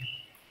gaining.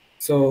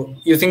 So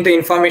using the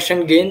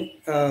information gain,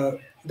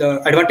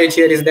 the advantage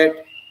here is that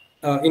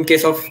in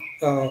case of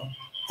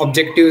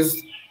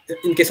objectives,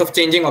 in case of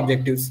changing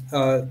objectives,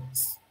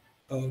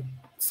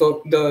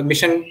 so the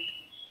mission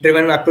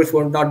driven approach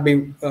would not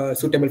be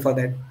suitable for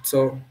that.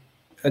 So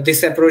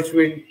this approach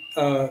will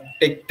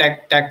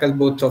tackle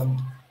both of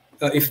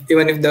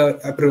even if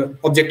the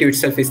objective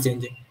itself is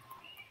changing.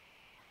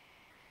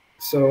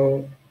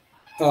 So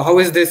how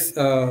is this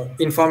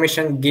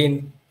information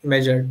gain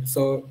measured?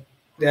 So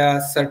there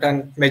are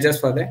certain measures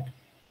for that.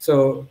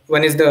 So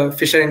one is the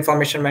Fisher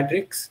information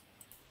matrix,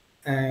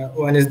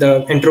 one is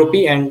the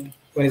entropy, and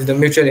one is the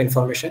mutual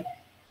information.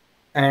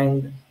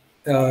 And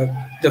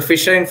the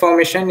Fisher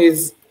information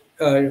is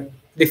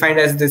defined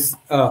as this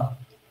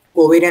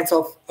covariance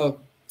of a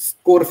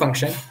score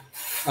function.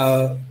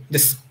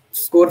 This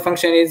score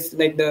function is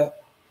like the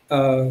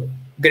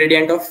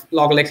gradient of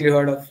log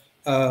likelihood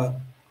of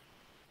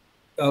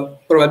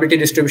probability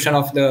distribution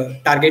of the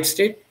target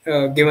state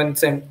given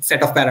some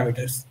set of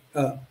parameters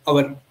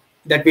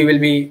that we will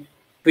be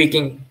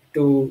tweaking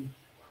to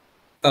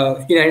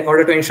in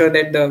order to ensure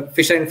that the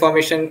Fisher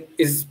information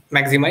is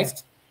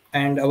maximized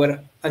and our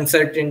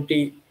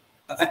uncertainty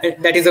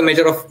that is a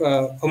measure of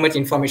how much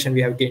information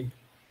we have gained.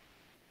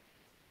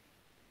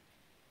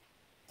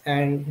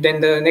 And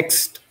then the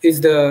next is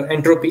the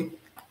entropy.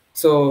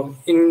 So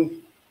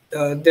in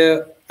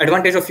the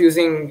advantage of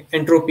using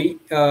entropy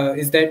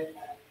is that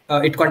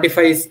it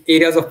quantifies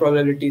areas of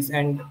probabilities,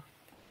 and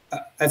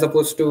as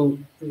opposed to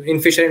in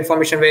Fisher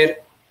information where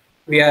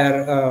we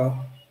are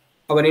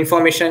our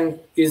information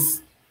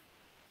is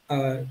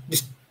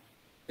just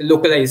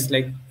localized,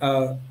 like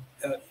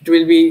it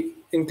will be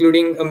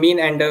including a mean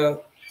and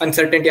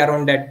uncertainty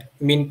around that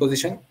mean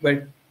position,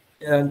 but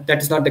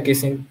that is not the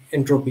case in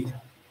entropy.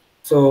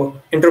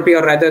 So entropy,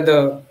 or rather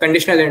the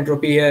conditional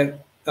entropy here,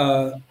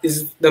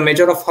 is the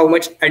measure of how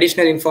much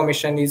additional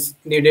information is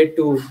needed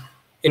to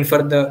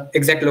infer the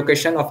exact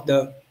location of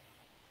the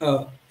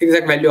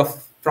exact value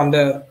from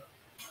the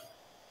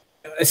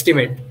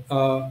estimate.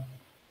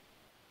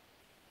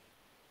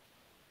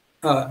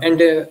 And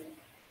the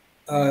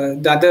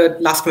other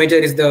last measure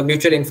is the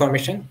mutual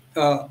information.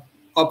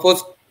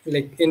 Opposed,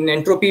 like in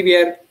entropy, we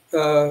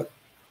are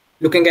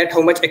looking at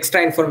how much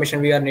extra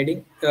information we are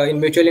needing. In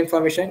mutual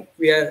information,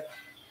 we are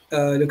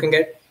looking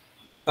at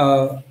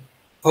how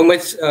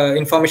much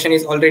information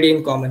is already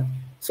in common.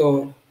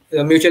 So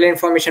the mutual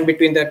information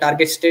between the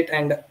target state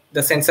and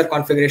the sensor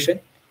configuration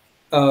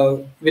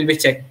will be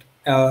checked,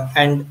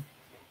 and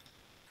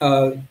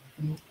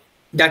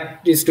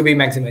that is to be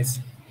maximized.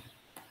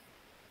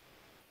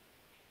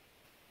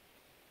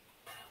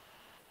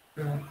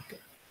 Okay.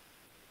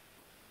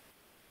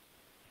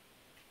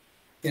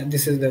 Yeah,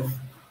 this is the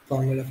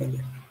formula for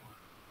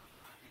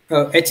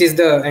that. H is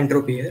the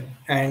entropy here,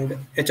 and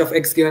h of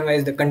x given by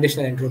is the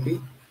conditional entropy.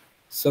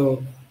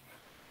 So,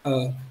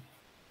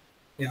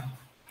 yeah.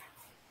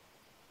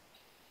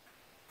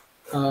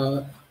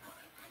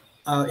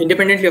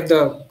 Independently of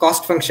the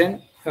cost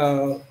function,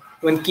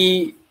 one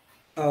key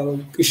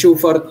issue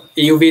for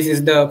AUVs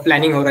is the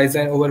planning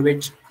horizon over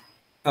which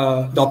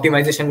the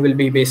optimization will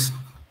be based.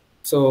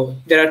 So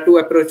there are two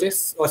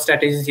approaches or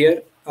strategies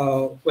here.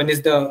 One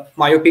is the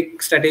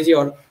myopic strategy,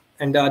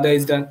 and the other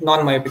is the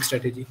non-myopic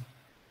strategy.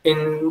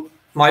 In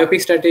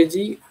myopic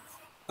strategy,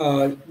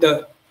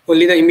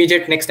 only the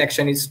immediate next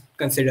action is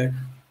considered.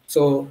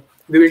 So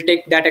we will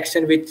take that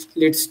action which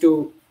leads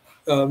to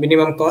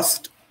minimum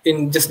cost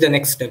in just the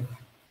next step.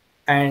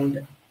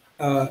 And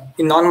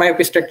in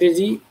non-myopic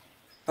strategy,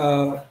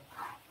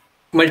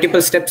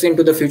 multiple steps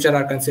into the future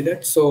are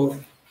considered. So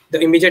the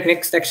immediate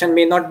next action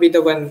may not be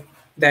the one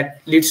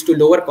that leads to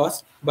lower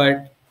cost,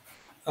 but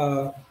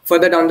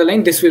further down the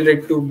line, this will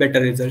lead to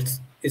better results,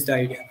 is the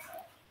idea.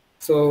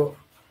 So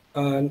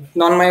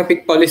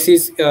non-myopic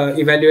policies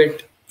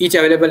evaluate each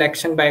available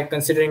action by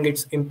considering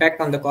its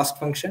impact on the cost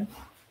function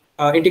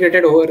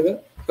integrated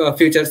over the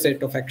future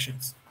set of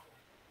actions.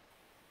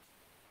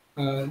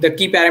 The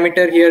key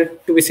parameter here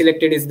to be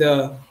selected is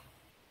the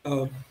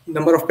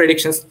number of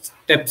prediction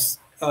steps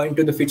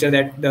into the future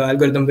that the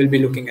algorithm will be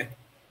looking at.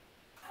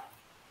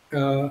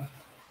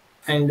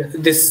 And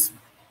this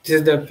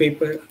is the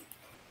paper.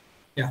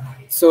 Yeah.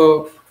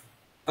 So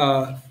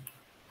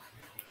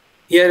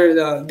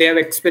here they have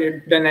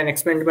done an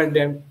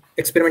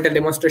experimental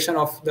demonstration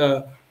of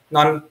the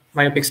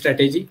non-myopic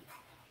strategy.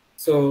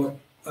 So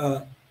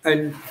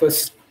I'll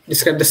first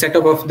describe the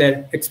setup of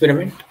their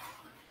experiment.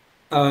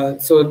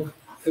 So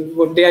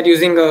what they are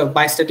using a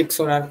bistatic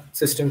sonar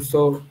system.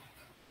 So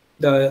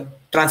the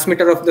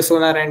transmitter of the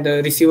sonar and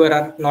the receiver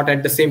are not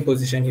at the same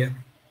position here.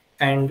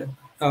 And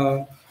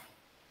I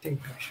think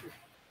I should.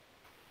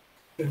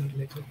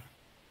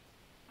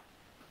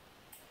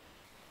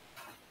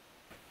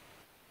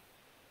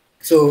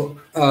 So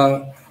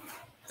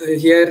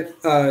here,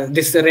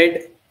 this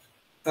red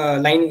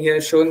line here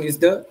shown is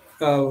the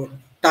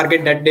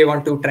target that they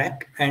want to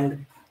track,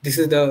 and this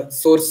is the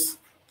source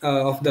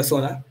of the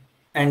sonar,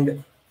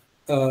 and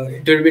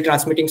it will be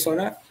transmitting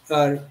sonar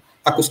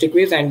acoustic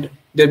waves, and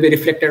they'll be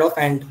reflected off,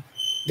 and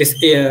this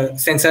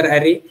sensor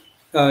array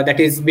that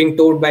is being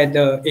towed by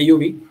the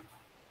AUV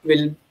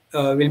will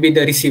be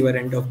the receiver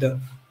end of the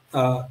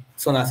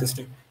sonar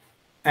system.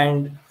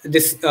 And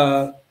this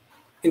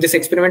in this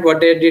experiment, what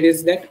they did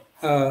is that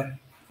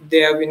they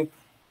have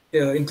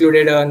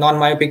included a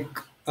non-myopic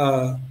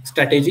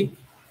strategy,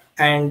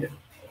 and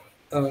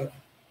the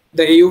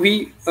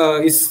AUV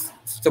is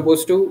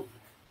supposed to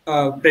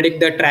predict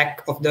the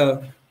track of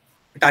the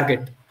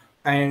target,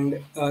 and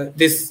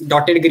this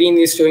dotted green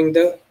is showing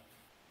the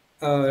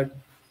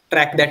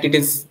track that it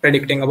is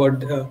predicting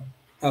about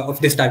of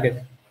this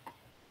target.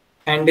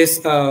 And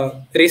this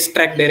race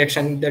track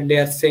direction that they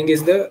are saying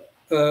is the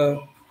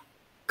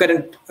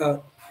current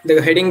the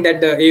heading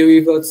that the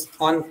AUV was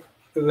on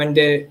when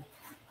the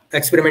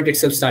experiment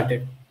itself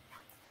started.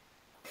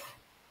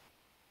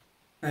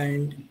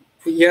 And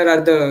here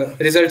are the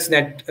results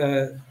that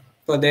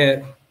for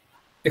their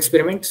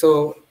experiment.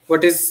 So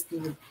what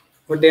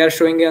they are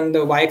showing on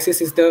the y-axis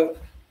is the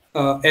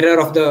error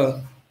of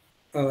the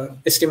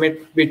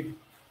estimated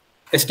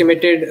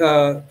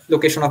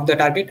location of the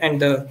target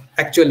and the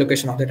actual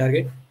location of the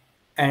target.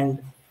 And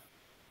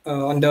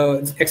on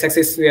the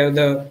x-axis we have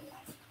the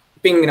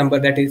ping number,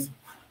 that is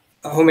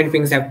how many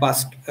pings have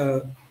passed.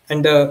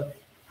 And the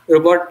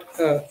robot,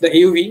 the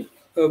AUV,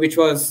 which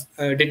was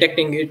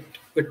detecting it,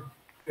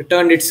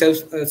 turned itself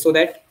so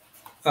that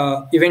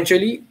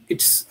eventually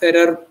its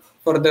error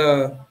for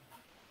the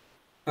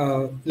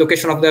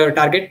location of the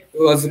target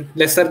was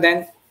lesser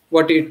than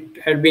what it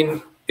had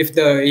been if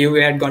the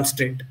AUV had gone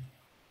straight.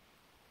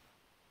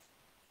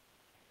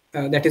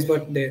 That is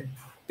what they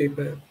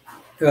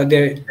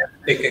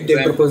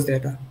proposed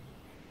there.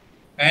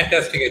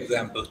 Fantastic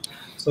example.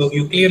 So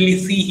you clearly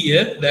see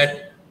here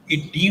that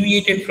it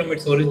deviated from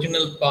its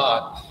original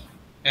path,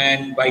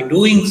 and by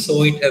doing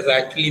so, it has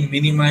actually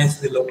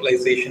minimized the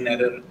localization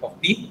error of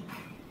the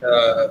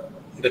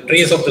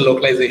trace of the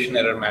localization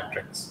error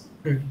matrix.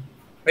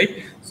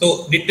 Right.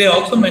 So did they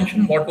also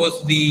mention what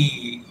was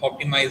the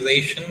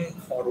optimization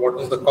or what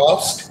was the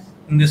cost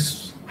in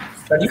this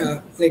study?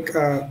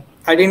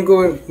 I didn't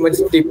go much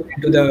deeper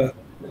into the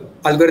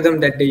algorithm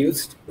that they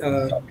used.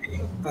 I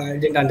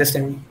didn't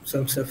understand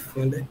some stuff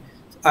from that.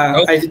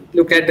 I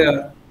looked at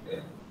the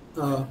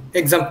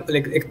example,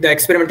 like the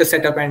experimental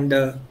setup and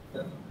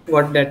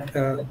what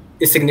that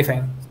is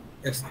signifying.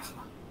 Yes.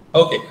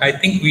 Okay, I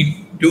think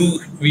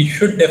we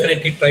should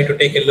definitely try to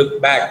take a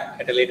look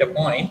back at a later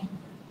point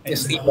and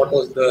see what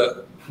was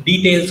the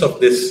details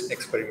of this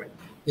experiment.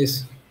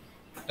 Yes.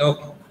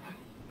 Okay.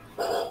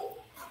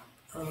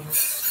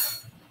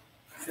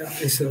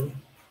 So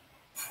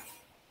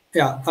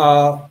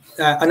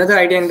another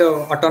idea in the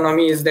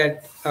autonomy is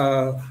that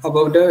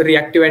about the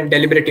reactive and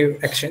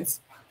deliberative actions.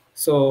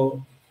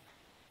 So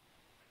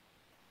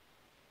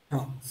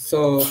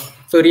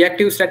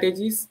reactive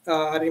strategies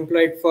are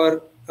employed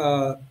for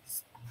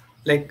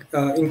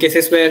in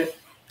cases where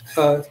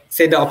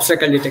say the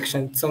obstacle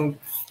detection, some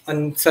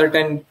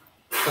uncertainty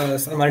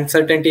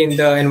in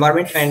the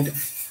environment, and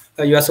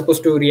you are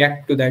supposed to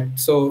react to that.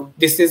 So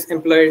this is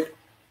employed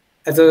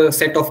as a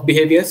set of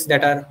behaviors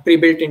that are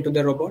pre-built into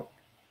the robot,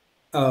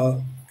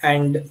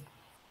 and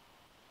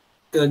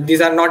these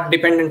are not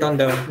dependent on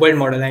the world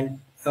model, and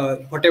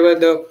whatever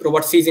the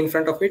robot sees in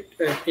front of it,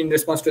 in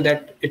response to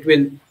that, it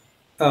will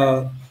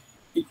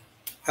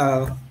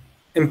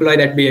employ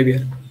that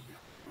behavior.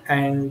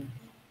 And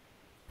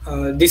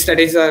these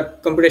strategies are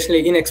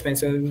computationally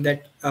inexpensive.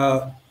 That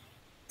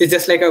it's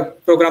just like a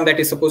program that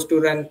is supposed to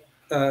run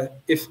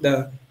if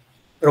the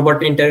robot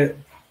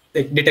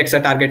detects a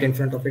target in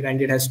front of it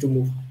and it has to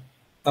move.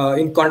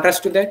 In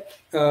contrast to that,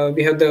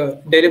 we have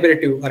the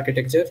deliberative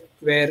architecture,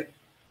 where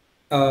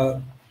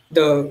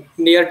the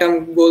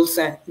near-term goals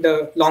and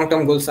the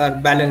long-term goals are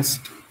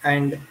balanced,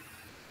 and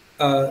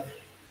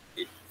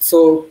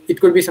so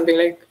it could be something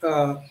like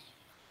uh,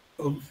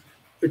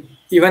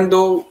 even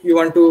though you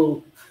want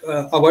to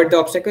avoid the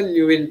obstacle,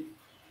 you will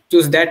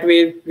choose that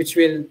way which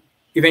will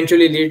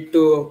eventually lead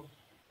to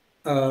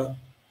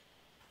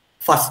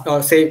fast,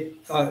 or say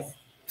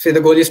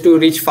the goal is to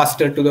reach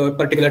faster to the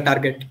particular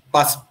target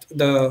past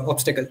the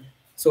obstacle.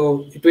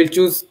 So it will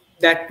choose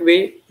that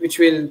way which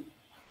will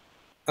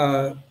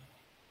uh,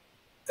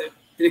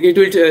 it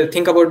will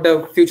think about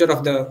the future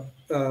of the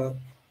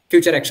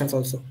future actions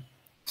also.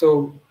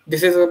 So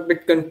this is a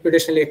bit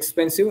computationally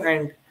expensive,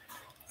 and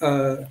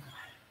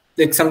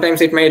like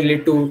sometimes it might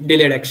lead to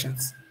delayed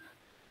actions.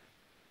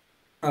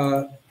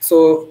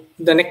 So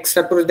the next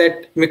approach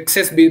that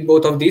mixes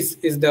both of these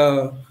is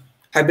the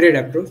hybrid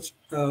approach.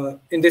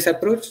 In this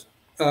approach,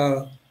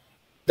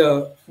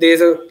 there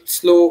is a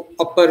slow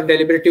upper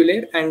deliberative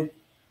layer, and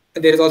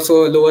there is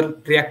also a lower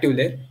reactive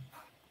layer.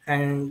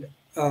 And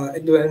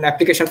an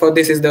application for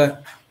this is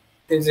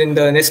in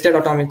the nested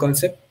autonomy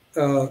concept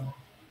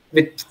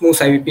with Moose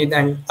IVP.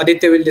 And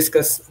Aditya will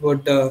discuss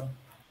about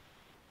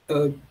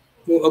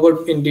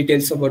in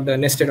details about the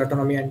nested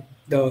autonomy and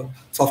the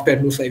software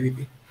Moose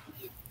IVP.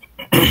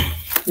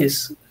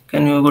 Yes,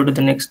 can you go to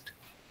the next?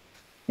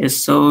 Yes,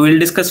 so we'll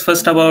discuss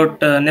first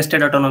about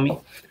nested autonomy.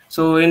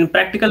 So in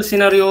practical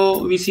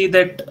scenario, we see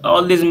that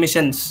all these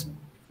missions,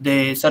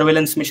 the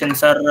surveillance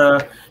missions,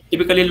 are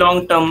typically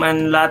long-term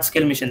and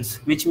large-scale missions,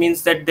 which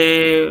means that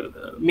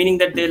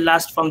they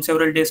last from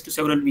several days to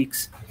several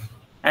weeks.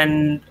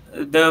 And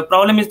the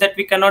problem is that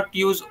we cannot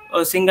use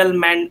a single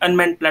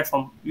unmanned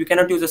platform. We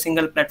cannot use a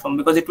single platform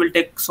because it will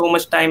take so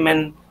much time,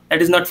 and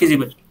that is not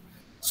feasible.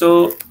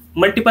 So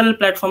multiple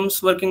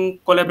platforms working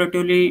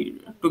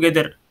collaboratively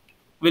together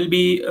might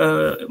be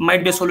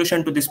a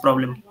solution to this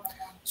problem.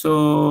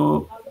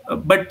 So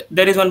but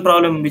there is one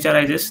problem which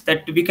arises,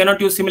 that we cannot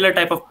use similar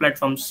type of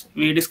platforms.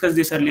 We discussed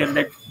this earlier,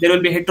 that there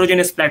will be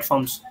heterogeneous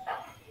platforms.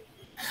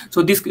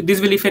 So this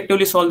will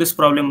effectively solve this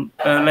problem.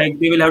 Like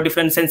they will have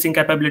different sensing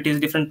capabilities,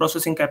 different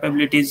processing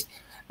capabilities,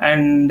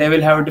 and they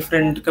will have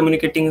different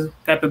communicating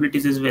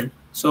capabilities as well.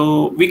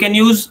 So we can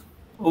use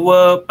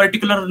a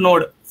particular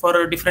node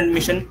for a different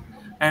mission,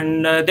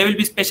 and they will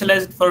be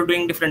specialized for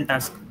doing different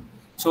tasks.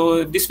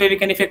 So this way we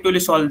can effectively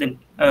solve them.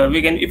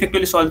 We can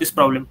effectively solve this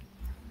problem.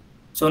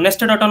 So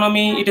nested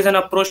autonomy, it is an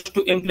approach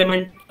to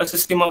implement a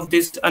system of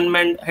these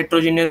unmanned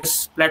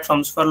heterogeneous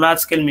platforms for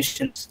large-scale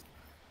missions.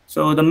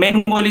 So the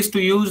main goal is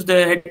to use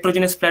the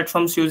heterogeneous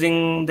platforms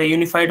using the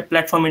unified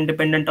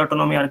platform-independent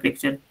autonomy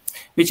architecture,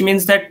 which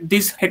means that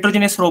these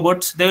heterogeneous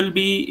robots, they will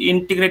be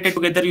integrated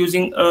together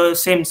using a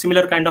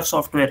similar kind of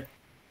software.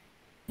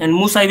 And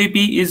Moose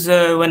IVP is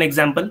one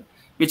example,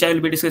 which I will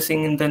be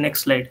discussing in the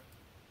next slide.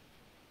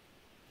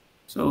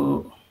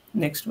 So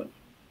next one.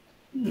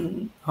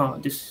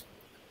 This.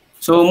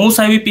 So Moose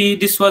IVP,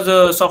 this was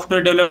a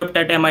software developed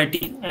at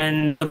MIT,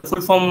 and the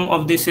full form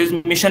of this is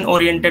Mission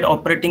Oriented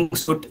Operating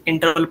Suite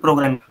Interval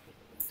Programming.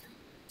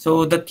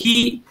 So the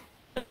key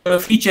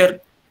feature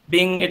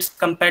being its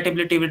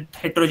compatibility with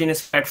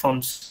heterogeneous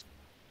platforms.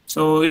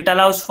 So it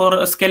allows for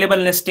a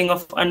scalable nesting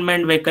of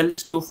unmanned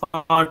vehicles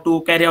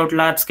to carry out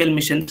large-scale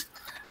missions,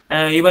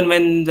 even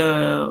when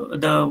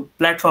the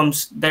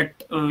platforms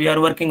that we are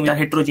working with are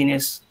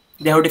heterogeneous.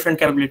 They have different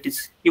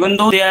capabilities, even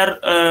though they are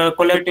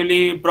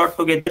collaboratively brought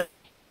together,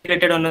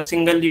 integrated on a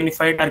single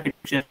unified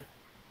architecture.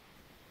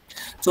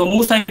 So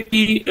Moose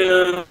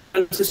IVP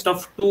consists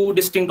of two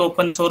distinct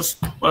open source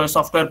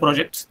software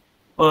projects.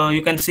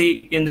 You can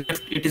see in the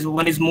left,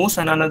 one is Moose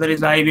and another is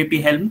the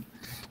IVP Helm.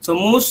 So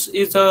Moose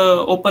is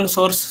a open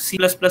source C++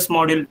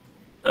 module,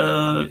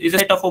 is a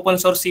set of open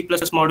source C++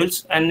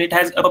 modules, and it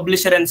has a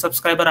publisher and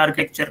subscriber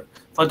architecture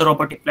for the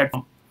robotic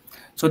platform.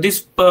 So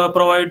this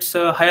provides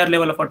a higher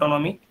level of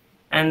autonomy.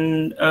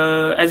 And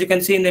as you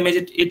can see in the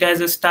image, it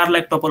has a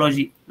star-like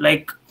topology.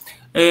 Like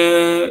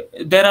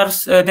there are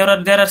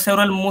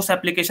several Moose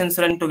applications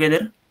running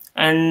together,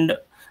 and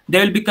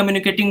they will be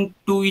communicating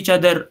to each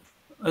other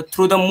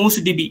through the Moose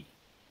DB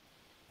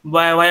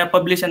via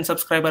publish and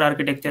subscriber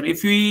architecture.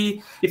 If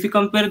we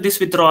compare this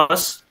with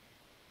ROS,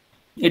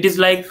 it is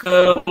like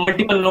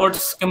multiple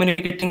nodes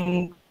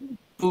communicating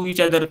to each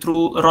other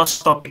through ROS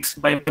topics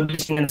by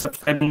publishing and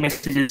subscribing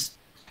messages.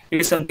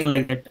 It is something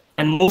like that.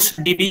 And Moose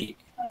DB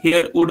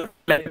here would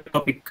like a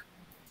topic.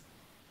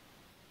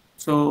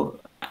 So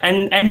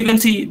and you can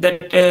see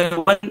that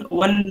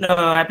one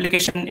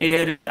application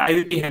is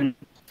IVP Helm.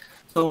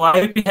 So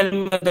IVP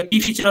Helm, the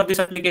key feature of this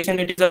application,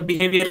 it is a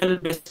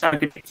behavioral based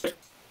architecture.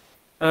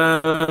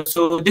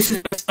 So this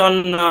is based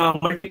on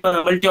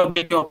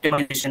multi-objective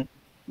optimization,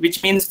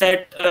 which means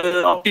that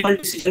optimal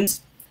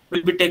decisions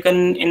will be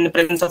taken in the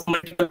presence of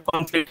multiple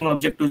conflicting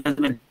objectives as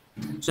well.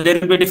 So there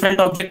will be different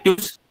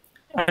objectives,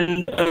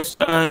 and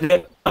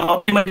the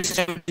optimal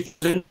decision will be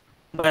chosen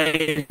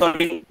by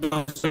solving the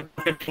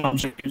conflicting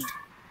objectives.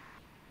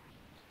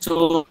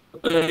 So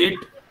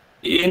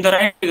in the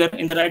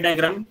right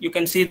diagram, you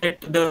can see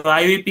that the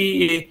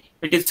IVP,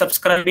 it is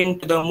subscribing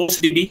to the Moose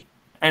DB,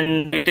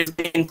 and it is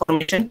the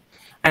information,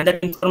 and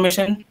that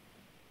information.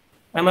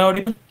 Am I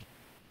audible?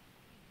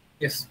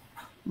 Yes.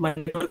 My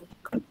network.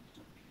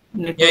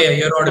 Yeah,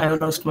 you're audible. I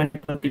have lost my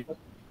network.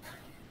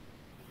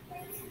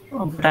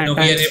 Oh, but I No,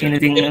 can't see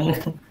anything.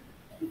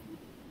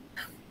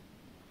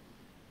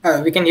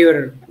 We can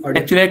hear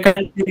audio. Actually, I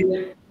can't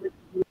see.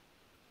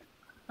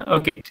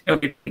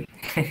 Okay.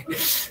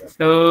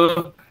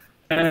 So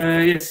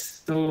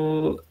yes,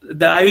 so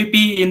the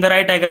IVP in the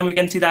right diagram, we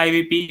can see the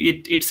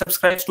IVP. It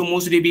subscribes to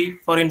MooseDB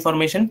for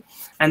information,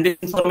 and this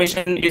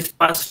information is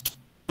passed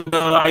to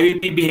the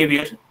IVP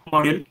behavior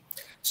module.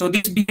 So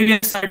these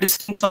behaviors are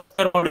distinct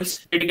software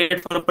models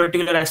dedicated for a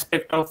particular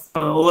aspect of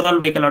overall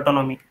vehicle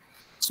autonomy.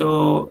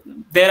 So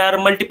there are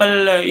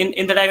multiple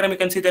in the diagram. You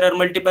can see there are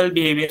multiple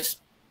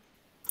behaviors,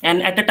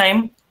 and at a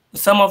time,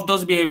 some of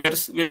those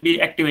behaviors will be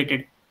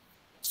activated.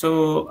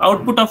 So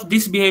output of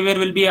this behavior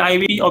will be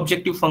IV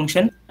objective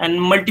function,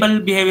 and multiple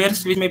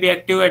behaviors which may be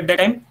active at that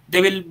time, they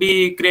will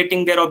be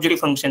creating their objective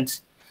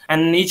functions,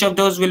 and each of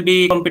those will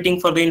be competing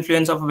for the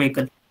influence of a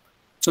vehicle.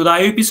 So the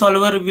IVP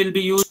solver will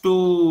be used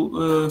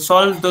to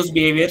solve those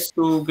behaviors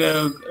to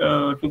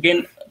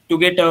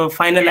get a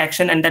final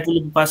action, and that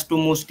will be passed to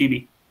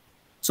MooseDB.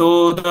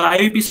 So the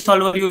IVP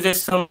solver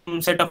uses some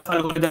set of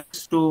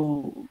algorithms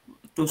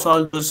to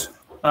solve those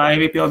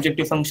IVP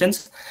objective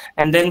functions,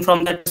 and then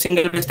from that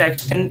single best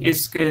action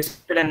is created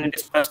and it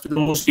is passed to the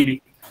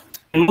MooseDB.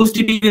 And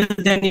MooseDB will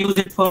then use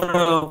it for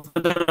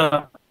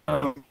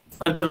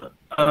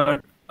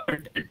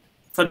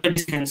further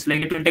decisions.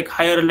 Like it will take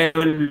higher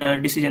level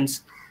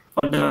decisions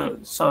for the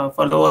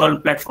overall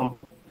platform.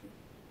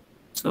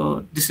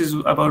 So this is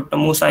about the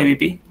Moose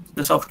IVP,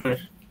 the software.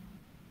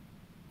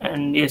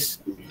 And yes,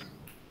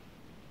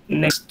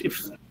 next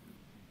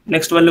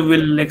one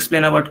will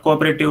explain about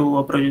cooperative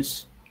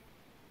approaches.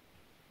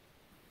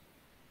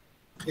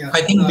 Yeah.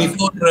 I think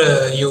before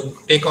you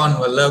take on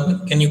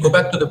Vallabh, can you go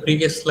back to the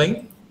previous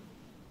slide?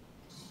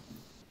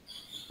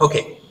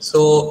 Okay,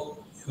 so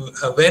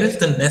where is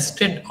the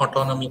nested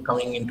autonomy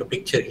coming into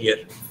picture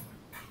here?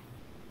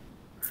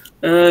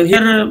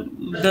 Here,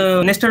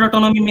 the nested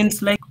autonomy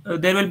means like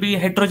there will be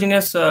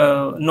heterogeneous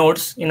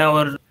nodes in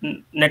our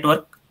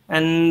network,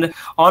 and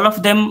all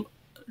of them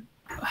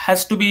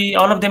have to be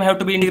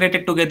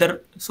integrated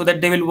together so that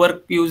they will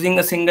work using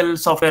a single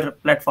software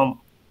platform,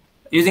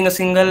 using a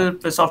single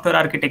software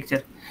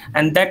architecture,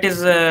 and that is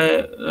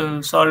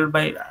solved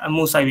by a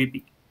Moose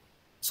IVP.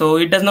 So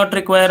it does not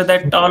require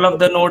that all of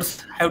the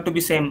nodes have to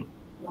be same.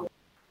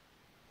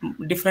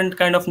 Different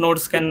kind of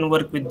nodes can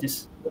work with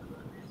this.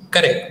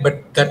 Correct,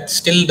 but that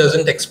still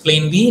doesn't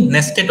explain the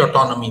nested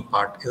autonomy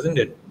part, isn't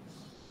it?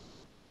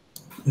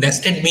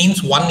 Nested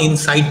means one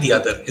inside the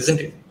other, isn't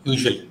it,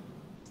 usually?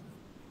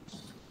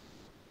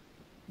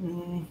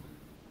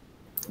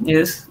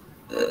 Yes.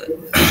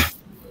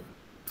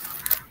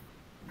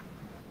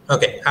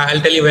 Okay,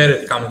 I'll tell you where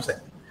it comes in.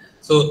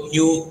 So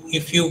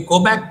if you go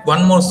back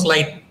one more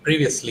slide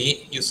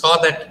previously, you saw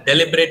that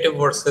deliberative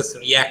versus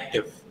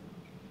reactive.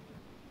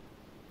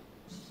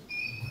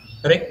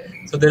 Correct?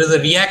 So there is a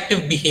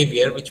reactive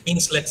behavior, which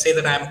means, let's say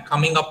that I'm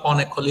coming up on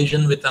a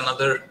collision with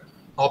another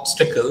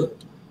obstacle,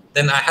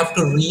 then I have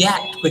to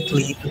react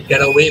quickly to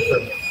get away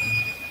from it.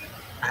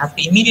 I have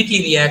to immediately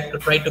react to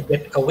try to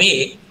get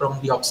away from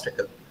the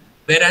obstacle.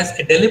 Whereas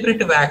a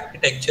deliberative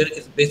architecture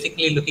is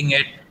basically looking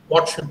at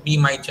what should be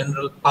my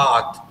general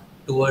path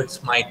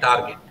towards my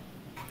target.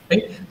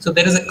 Right? So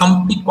there is a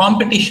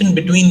competition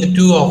between the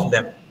two of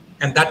them,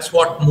 and that's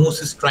what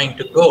Moose is trying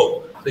to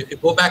go. So if you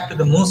go back to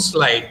the Moose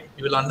slide,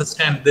 you will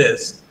understand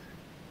this,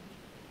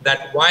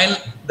 that while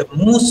the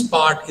Moose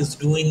part is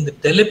doing the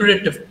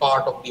deliberative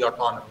part of the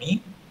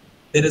autonomy,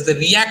 there is a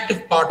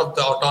reactive part of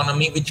the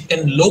autonomy which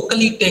can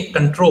locally take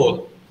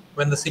control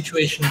when the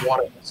situation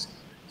warrants.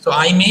 So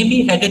I may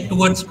be headed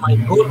towards my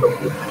goal, but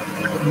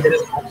there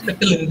is an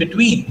obstacle in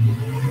between.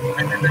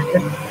 And when I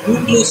get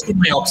too close to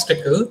my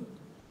obstacle,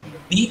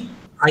 the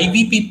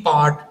IVP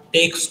part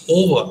takes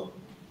over.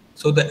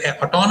 So the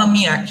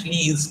autonomy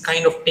actually is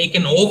kind of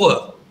taken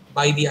over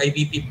by the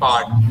IVP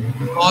part,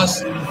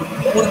 because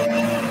it's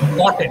more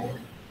important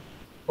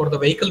for the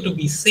vehicle to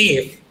be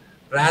safe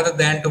rather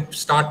than to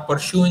start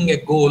pursuing a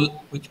goal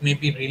which may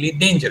be really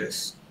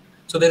dangerous.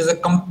 So there is a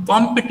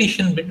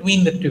competition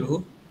between the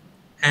two,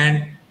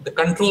 and the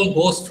control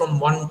goes from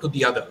one to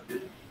the other.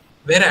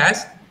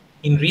 Whereas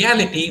in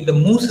reality, the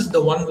Moose is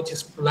the one which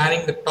is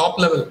planning the top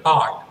level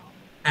part,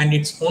 and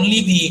it's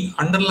only the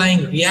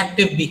underlying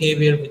reactive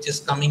behavior which is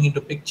coming into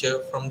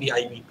picture from the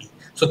IVP.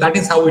 So that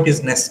is how it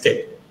is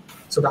nested.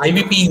 So the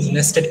IVP is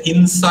nested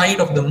inside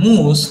of the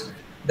Moose,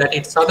 that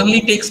it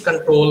suddenly takes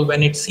control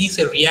when it sees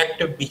a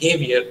reactive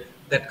behavior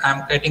that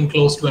I'm getting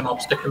close to an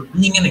obstacle,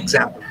 being an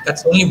example.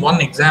 That's only one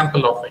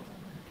example of it.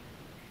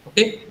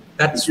 Okay,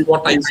 that's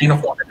what I kind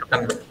of wanted to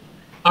convey.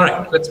 All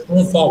right, let's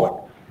move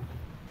forward.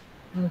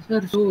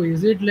 Sir, so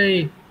is it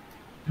like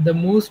the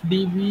Moose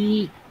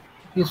DB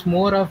is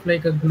more of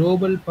like a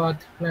global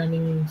path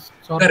planning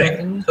sort of Correct.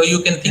 thing. So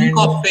you can think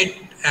of And it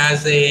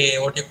as a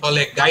what you call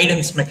a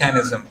guidance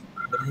mechanism,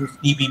 the MOVE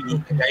DBB, a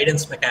okay,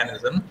 guidance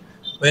mechanism,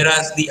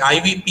 whereas the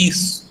IVP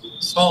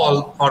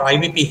solve or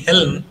IVP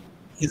Helm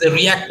is a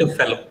reactive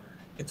fellow.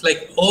 It's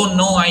like, oh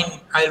no,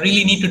 I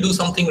really need to do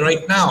something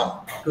right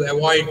now to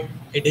avoid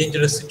a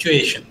dangerous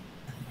situation,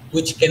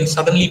 which can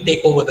suddenly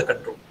take over the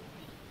control.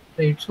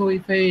 right. So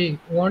if I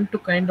want to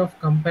kind of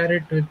compare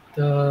it with,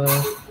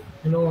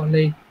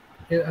 like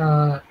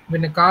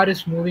when a car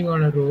is moving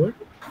on a road,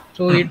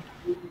 so Hmm.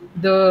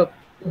 the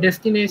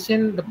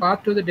destination, the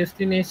path to the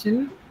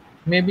destination,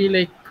 may be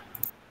like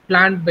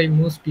planned by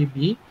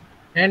MooseDB.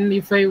 And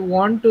if I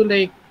want to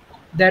like,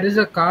 there is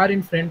a car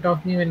in front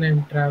of me when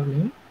I'm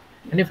traveling,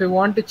 and if I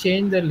want to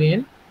change the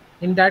lane,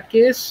 in that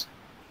case,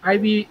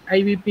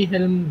 IVP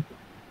Helm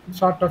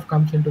sort of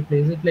comes into play.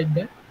 Is it like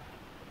that?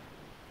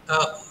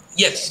 Uh,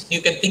 yes,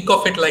 you can think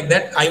of it like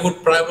that. I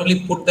would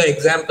probably put the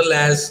example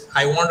as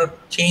I want to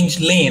change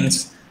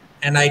lanes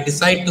and I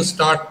decide to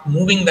start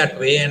moving that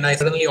way and I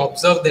suddenly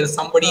observe there is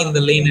somebody in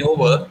the lane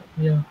over.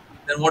 Yeah.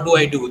 Then what do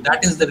I do?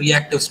 That is the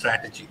reactive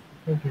strategy.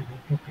 Okay.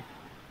 Okay.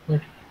 Got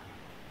it.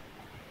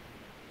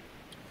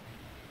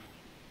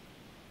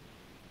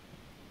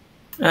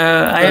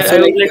 I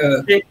would like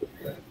to say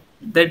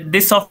that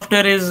this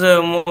software is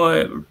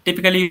more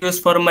typically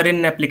used for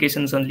marine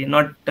applications only,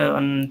 not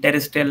on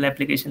terrestrial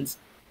applications.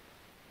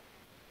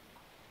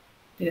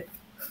 Yeah.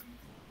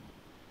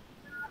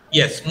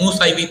 Yes, Moose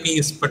IVP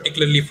is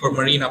particularly for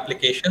marine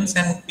applications,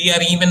 and we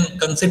are even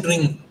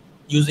considering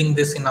using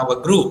this in our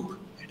group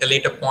at a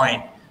later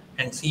point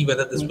and see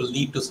whether this will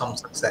lead to some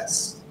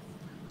success.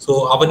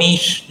 So,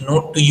 Avanish,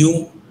 note to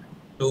you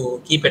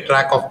to keep a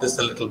track of this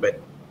a little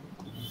bit.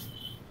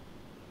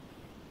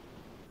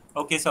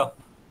 Okay, sir.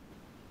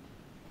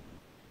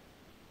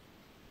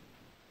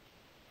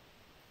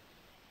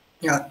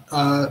 Yeah.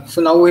 So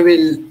now we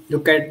will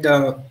look at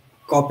the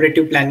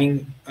cooperative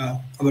planning.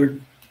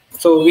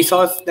 So we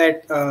saw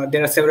that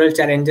there are several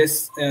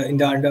challenges in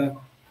the under.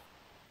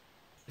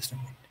 Just a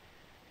minute.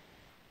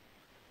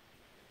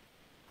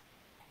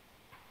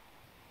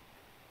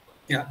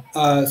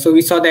 Yeah. So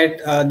we saw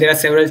that there are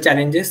several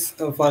challenges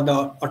for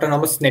the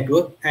autonomous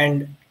network,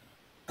 and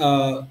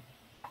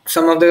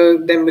some of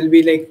them will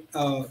be like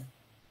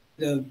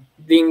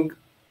being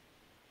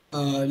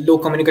low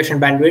communication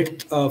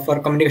bandwidth for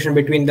communication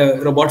between the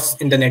robots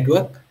in the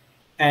network,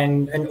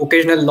 and an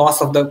occasional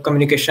loss of the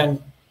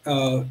communication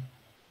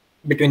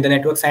between the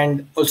networks,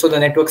 and also the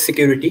network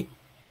security.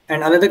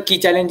 And another key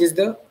challenge is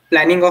the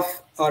planning of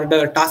or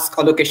the task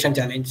allocation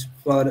challenge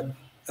for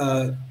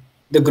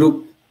the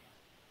group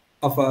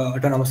of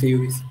autonomous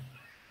AUVs.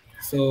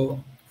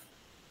 So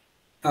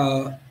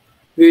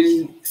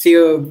we'll see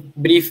a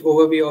brief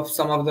overview of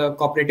some of the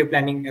cooperative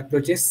planning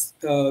approaches,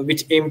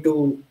 which aim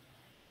to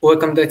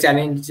overcome the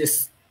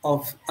challenges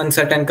of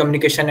uncertain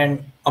communication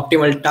and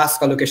optimal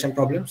task allocation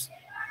problems.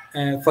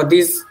 For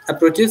these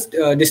approaches,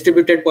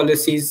 distributed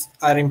policies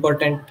are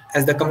important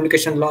as the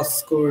communication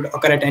loss could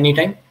occur at any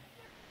time,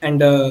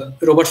 and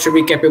robots should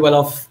be capable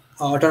of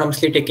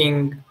autonomously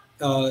taking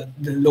the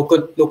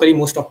locally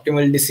most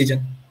optimal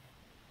decision.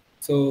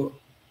 So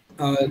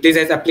this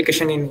has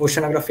application in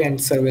oceanography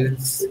and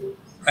surveillance.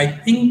 I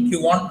think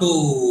you want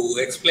to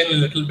explain a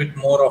little bit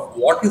more of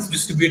what is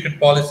distributed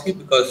policy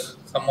because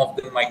some of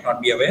them might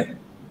not be aware.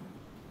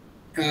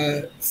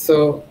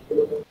 So,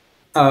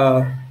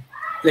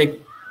 like,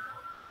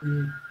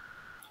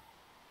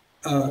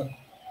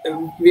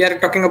 we are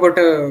talking about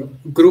a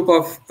group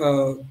of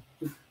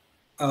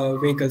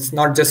vehicles,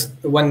 not just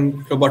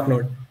one robot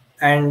node.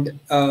 And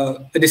a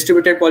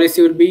distributed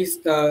policy would be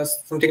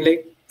something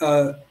like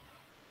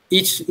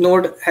each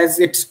node has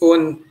its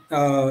own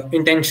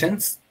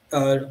intentions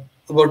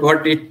about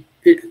what it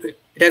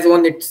has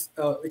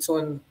its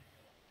own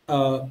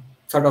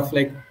sort of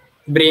like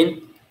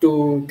brain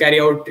to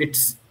carry out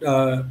its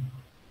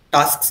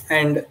tasks,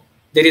 and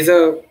there is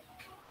the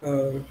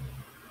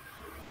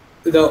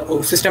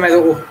system as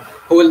a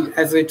whole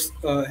has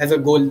a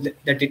goal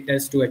that it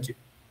has to achieve.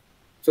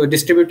 So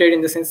distributed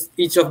in the sense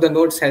each of the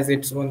nodes has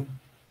its own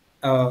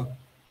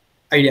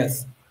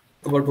ideas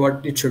about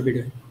what it should be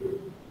doing.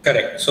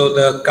 Correct. So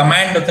the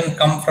command doesn't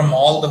come from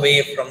all the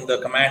way from the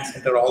command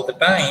center all the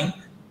time.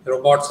 The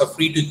robots are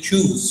free to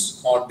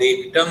choose or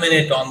they determine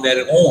it on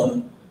their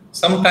own,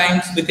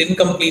 sometimes with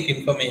incomplete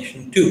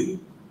information too.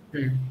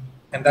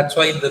 And that's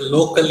why the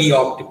locally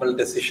optimal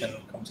decision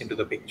comes into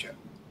the picture.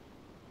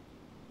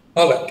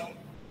 All right.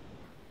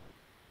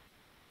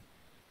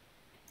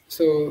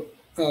 So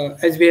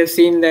as we have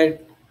seen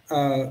that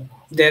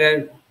there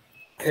are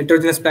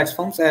heterogeneous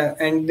platforms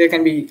and there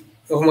can be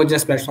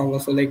homogeneous platforms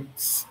also, like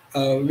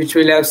which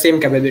will have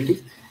same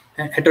capabilities.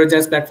 And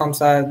heterogeneous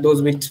platforms are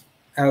those which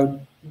have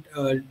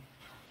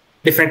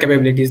different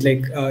capabilities,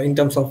 like in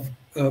terms of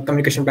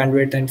communication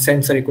bandwidth and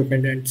sensor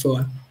equipment and so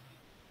on.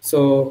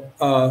 So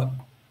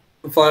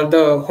for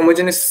the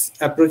homogeneous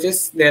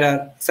approaches, there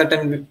are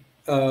certain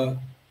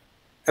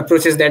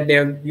approaches that they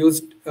have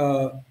used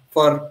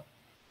for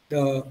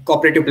the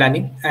cooperative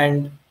planning,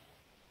 and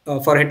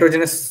for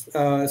heterogeneous,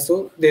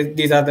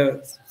 these are the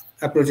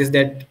approaches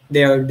that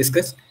they have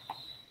discussed.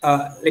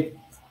 Like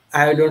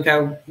I don't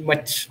have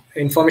much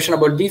information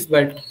about these,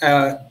 but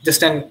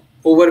just an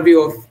overview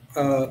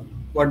of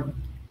what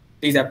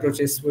these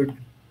approaches would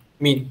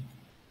mean.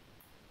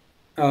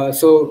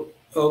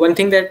 One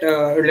thing that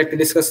I would like to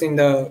discuss in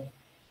the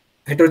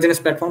heterogeneous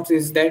platforms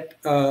is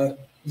that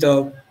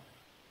the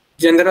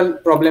general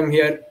problem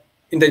here,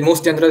 in the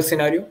most general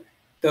scenario,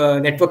 the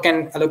network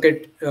can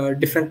allocate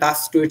different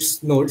tasks to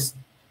its nodes,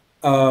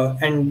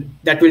 and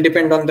that will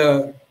depend on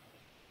the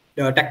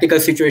tactical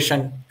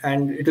situation,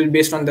 and it will be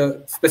based on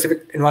the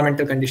specific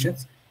environmental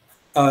conditions.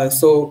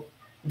 So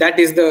that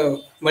is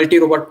the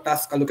multi-robot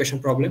task allocation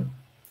problem.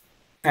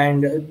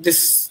 And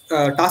this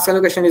task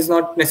allocation is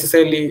not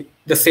necessarily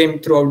the same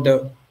throughout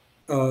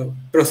the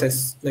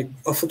process, like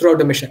throughout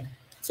the mission.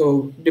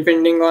 So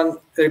depending on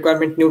the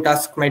requirement, new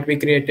tasks might be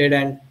created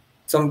and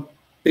some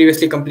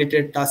previously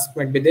completed tasks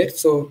might be there.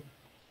 So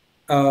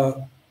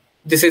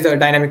this is a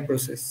dynamic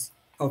process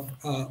of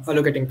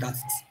allocating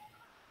tasks.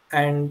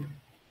 And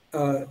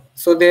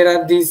so there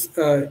are these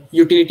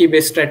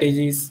utility-based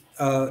strategies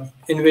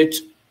in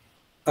which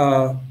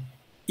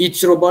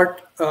each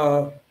robot,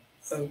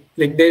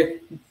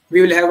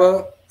 we will have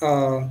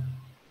a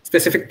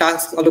specific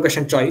task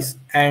allocation choice,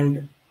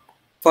 and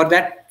for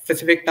that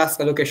specific task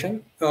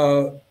allocation,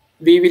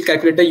 we will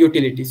calculate the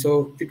utility.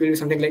 So it will be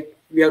something like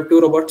we have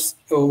two robots,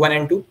 1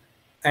 and 2,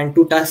 and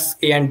two tasks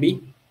A and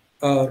B.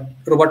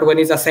 Robot 1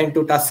 is assigned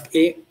to task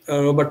A,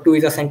 robot 2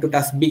 is assigned to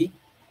task B,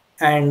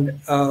 and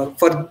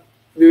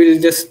we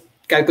will just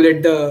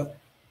calculate the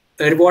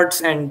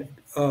rewards and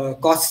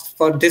costs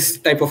for this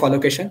type of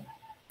allocation,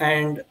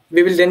 and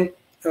we will then,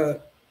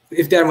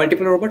 if there are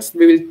multiple robots,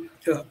 we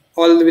will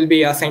all will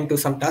be assigned to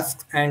some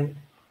tasks, and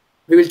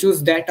we will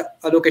choose that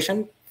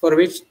allocation for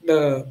which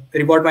the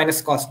reward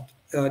minus cost,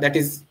 that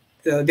is,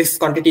 this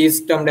quantity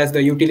is termed as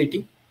the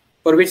utility,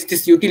 for which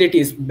this utility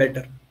is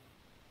better,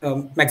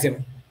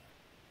 maximum.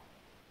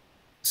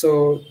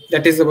 So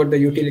that is about the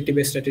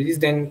utility-based strategies.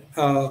 Then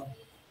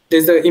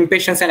there's the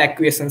impatience and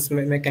acquiescence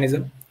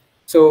mechanism.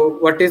 So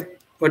what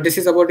this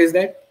is about is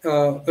that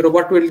a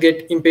robot will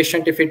get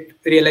impatient if it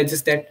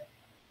realizes that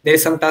there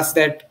is some task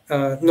that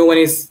no one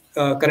is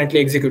currently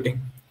executing.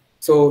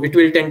 So it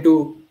will tend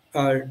to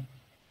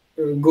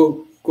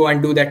go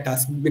and do that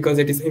task because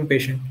it is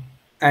impatient.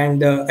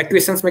 And the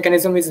acquiescence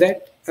mechanism is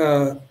that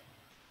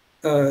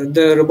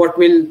the robot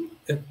will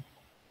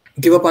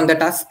give up on the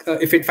task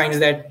if it finds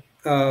that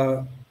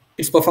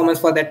its performance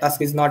for that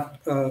task is not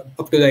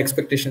up to the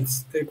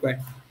expectations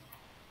required.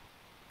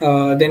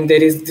 Then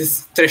there is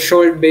this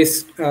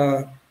threshold-based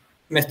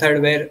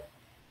method where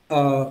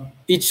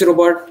each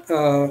robot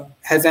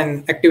has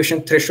an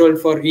activation threshold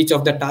for each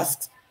of the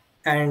tasks,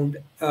 and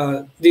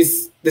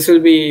this will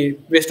be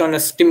based on a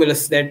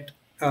stimulus that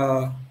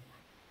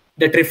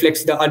that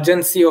reflects the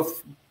urgency of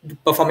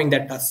performing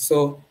that task.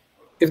 So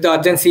if the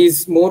urgency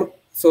is more,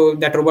 so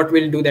that robot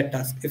will do that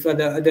task. If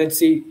the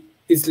urgency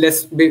is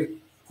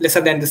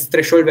lesser than this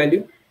threshold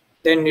value,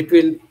 then it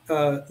will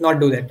not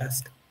do that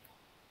task.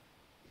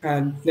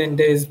 And then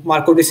there is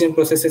Markov decision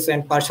processes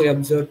and partially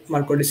observed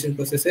Markov decision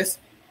processes.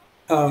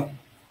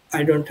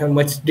 I don't have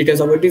much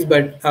details about this,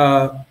 but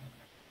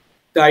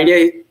the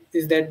idea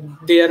is that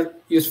they are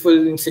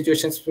useful in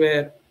situations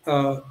where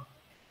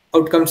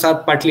outcomes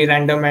are partly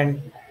random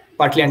and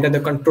partly under the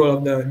control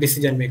of the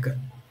decision maker.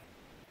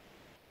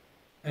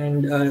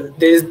 And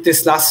there is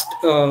this last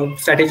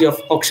strategy of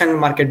auction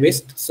market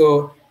based.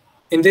 So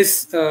in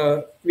this,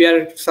 we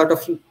are sort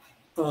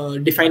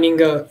of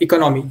defining an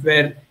economy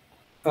where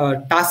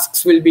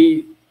tasks will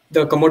be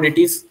the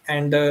commodities,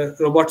 and the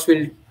robots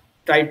will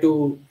try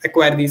to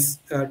acquire these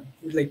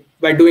like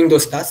by doing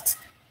those tasks,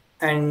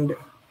 and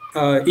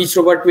each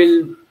robot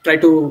will try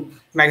to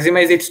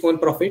maximize its own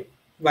profit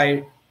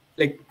by,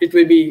 like, it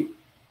will be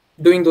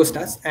doing those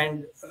tasks,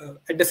 and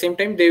at the same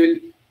time they will,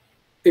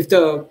 if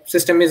the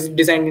system is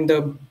designed in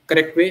the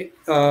correct way,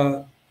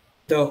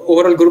 the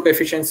overall group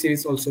efficiency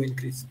is also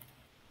increased.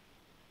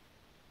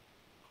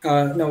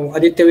 Now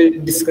Aditya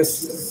will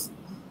discuss.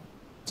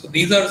 So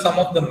these are some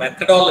of the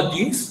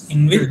methodologies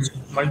in which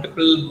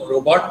multiple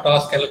robot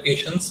task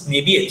allocations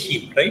may be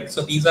achieved, right?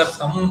 So these are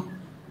some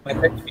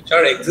methods which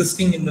are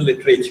existing in the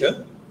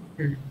literature.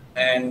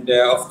 And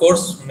of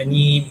course,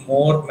 many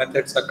more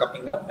methods are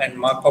coming up, and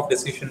Markov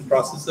decision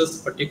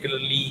processes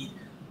particularly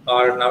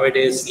are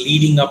nowadays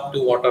leading up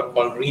to what are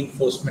called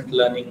reinforcement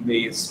learning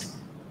based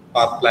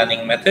path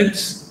planning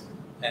methods,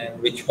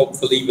 and which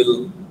hopefully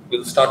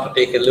we'll start to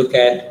take a look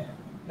at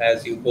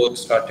as you both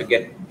start to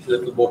get a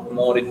little bit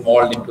more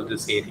involved into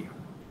this area.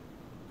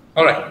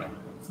 All right.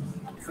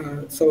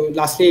 So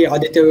lastly,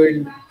 Aditya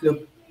will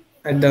look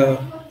at the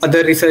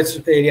other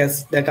research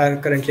areas that are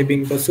currently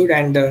being pursued,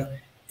 and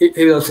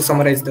he will also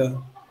summarize the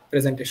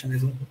presentation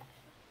as well.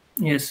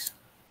 Yes.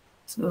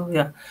 So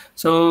yeah.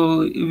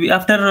 So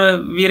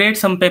after we read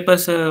some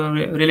papers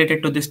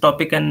related to this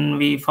topic, and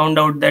we found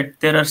out that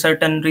there are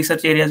certain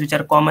research areas which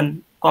are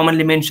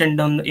commonly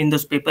mentioned in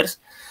those papers.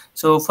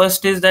 So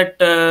first is that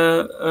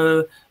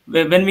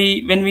when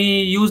we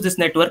use this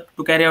network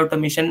to carry out a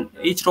mission,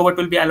 each robot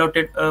will be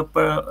allotted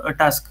a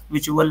task,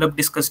 which Vallabh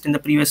discussed in the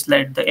previous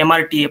slide, the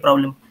MRTA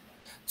problem.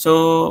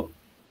 So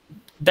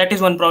that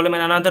is one problem,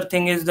 and another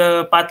thing is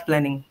the path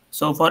planning.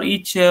 So for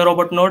each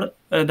robot node,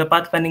 the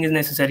path planning is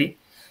necessary.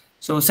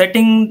 So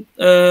setting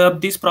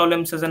up these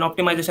problems as an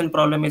optimization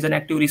problem is an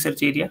active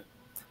research area,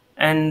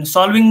 and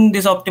solving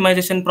these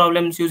optimization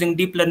problems using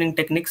deep learning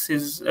techniques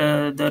is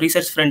the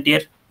research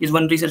frontier, is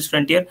one research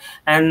frontier,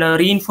 and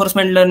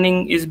reinforcement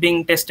learning is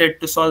being tested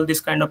to solve this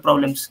kind of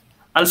problems.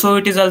 Also,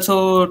 it is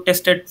also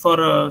tested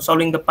for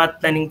solving the path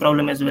planning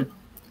problem as well.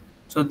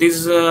 So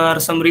these are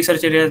some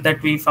research areas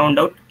that we found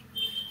out.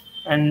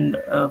 And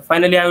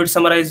finally, I would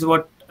summarize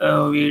what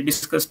we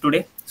discussed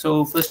today.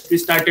 So first, we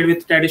started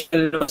with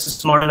traditional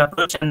versus modern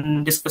approach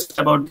and discussed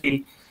about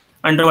the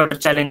underwater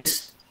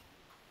challenges.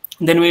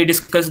 Then we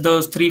discussed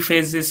those 3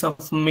 phases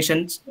of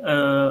missions,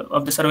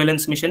 of the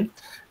surveillance mission.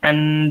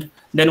 And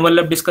then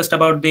Vallabh discussed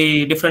about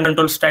the different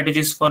control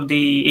strategies for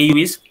the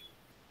AUVs.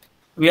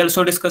 We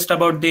also discussed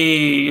about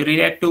the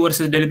reactive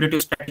versus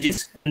deliberative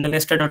strategies and the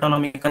nested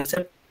autonomy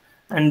concept,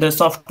 and the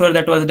software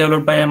that was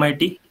developed by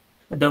MIT,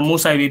 the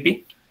Moose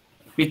IVP,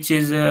 which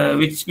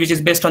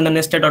is based on the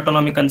nested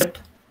autonomy concept.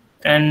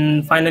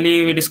 And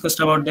finally, we discussed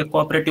about the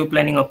cooperative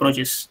planning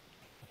approaches.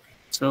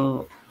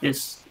 So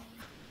yes,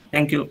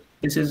 thank you.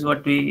 This is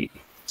what we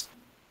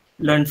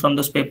learned from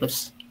those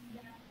papers.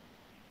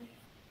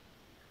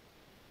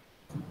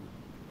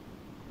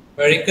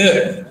 Very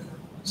good.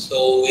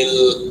 So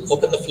we'll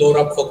open the floor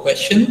up for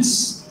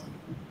questions.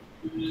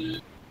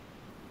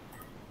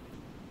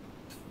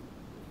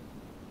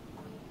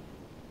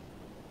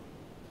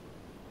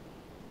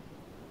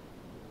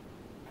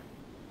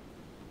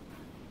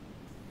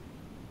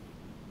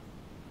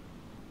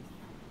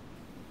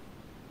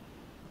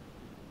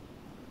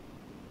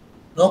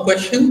 No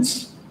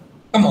questions?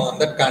 Come on,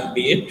 that can't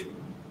be it.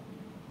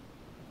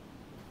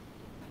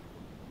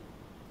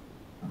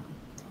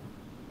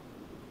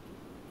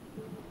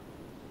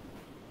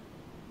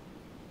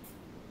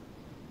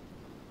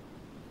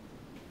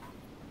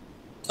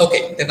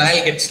 Okay, then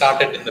I'll get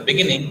started in the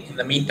beginning. In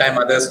the meantime,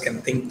 others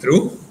can think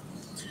through.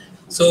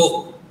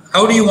 So,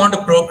 how do you want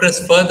to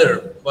progress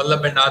further,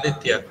 Vallabh and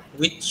Aditya?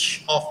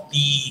 Which of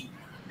the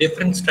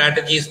different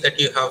strategies that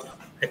you have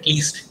at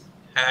least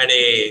had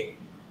a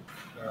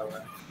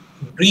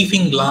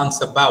briefing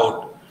glance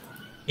about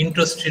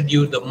interested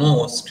you the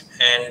most,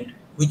 and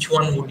which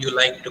one would you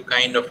like to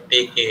kind of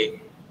take a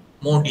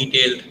more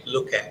detailed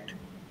look at?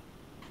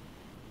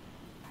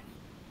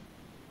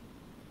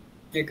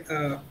 Like,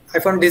 I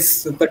found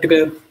this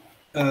particular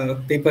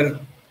paper,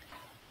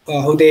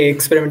 how they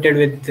experimented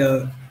with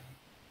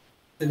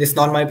this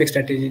non-myopic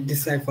strategy.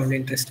 This I found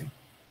interesting.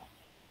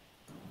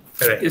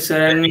 Correct. Yes,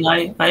 and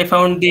I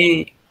found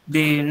the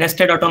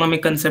nested autonomy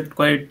concept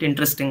quite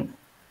interesting.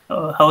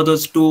 How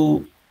those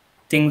two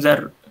things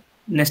are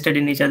nested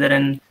in each other,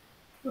 and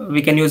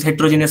we can use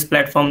heterogeneous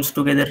platforms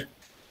together.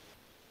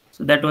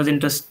 So that was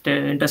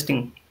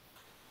interesting.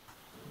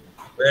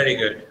 Very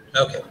good.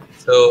 Okay,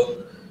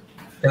 so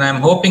then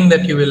I'm hoping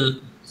that you will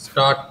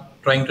start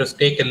trying to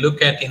take a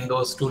look at in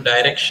those 2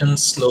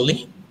 directions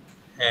slowly,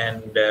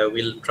 and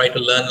we'll try to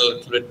learn a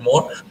little bit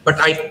more. But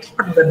I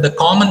thought that the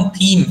common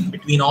theme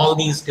between all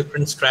these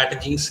different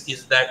strategies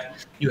is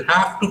that you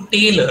have to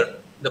tailor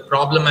the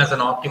problem as an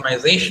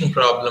optimization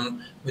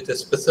problem with a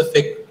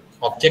specific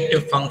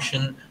objective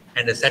function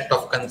and a set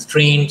of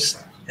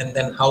constraints, and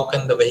then how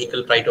can the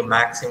vehicle try to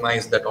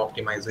maximize that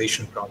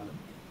optimization problem.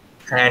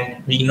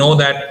 And we know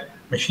that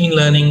machine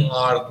learning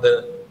are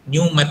the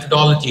new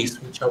methodologies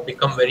which have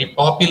become very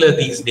popular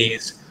these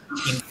days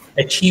in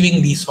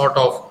achieving these sort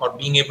of, or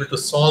being able to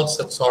solve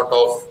such sort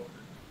of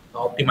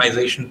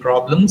optimization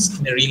problems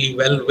in a really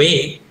well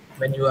way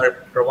when you are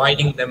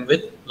providing them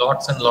with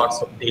lots and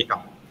lots of data,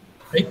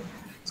 right?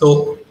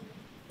 So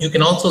you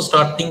can also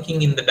start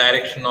thinking in the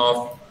direction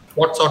of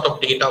what sort of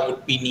data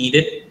would be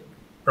needed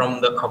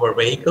from our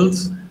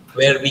vehicles,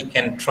 where we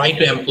can try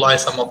to employ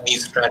some of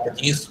these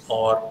strategies,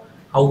 or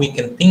how we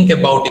can think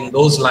about in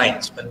those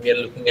lines when we are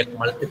looking at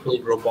multiple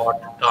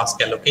robot task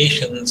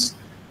allocations,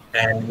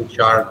 and which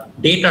are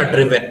data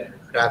driven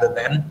rather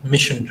than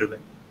mission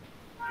driven.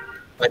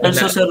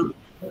 Also,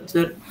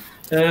 sir,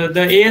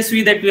 the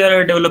ASV that we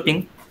are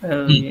developing,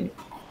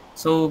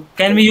 so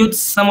can we use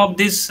some of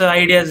these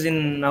ideas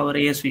in our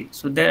ASV?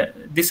 So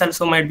this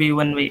also might be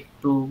one way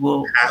to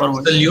go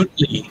forward.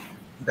 Absolutely.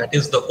 That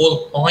is the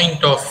whole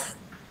point of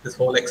this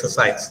whole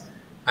exercise.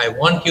 I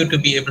want you to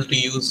be able to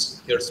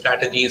use your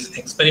strategies,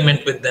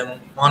 experiment with them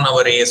on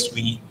our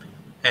ASV,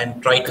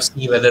 and try to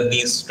see whether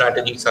these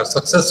strategies are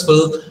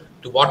successful,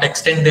 to what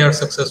extent they are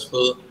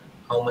successful,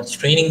 how much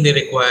training they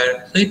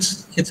require. So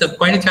it's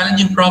quite a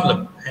challenging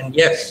problem. And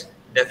yes,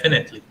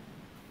 definitely.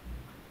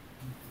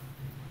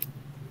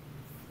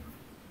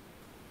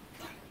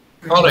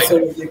 All right.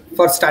 So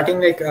for starting,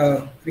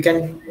 we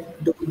can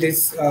do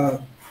this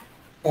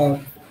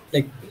in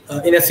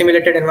a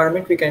simulated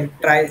environment. We can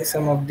try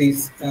some of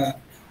these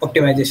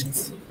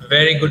optimizations.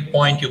 very good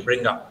point you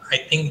bring up. I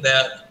think the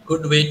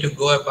good way to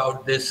go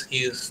about this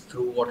is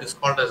through what is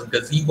called as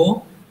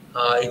Gazebo.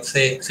 It's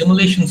a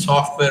simulation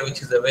software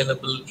which is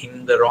available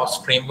in the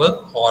ROS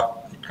framework, or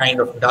it kind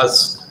of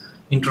does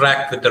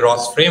interact with the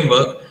ROS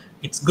framework.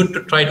 It's good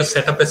to try to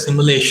set up a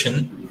simulation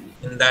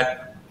in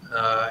that.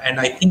 And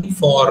I think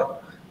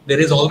there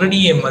is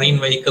already a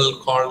marine vehicle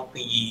called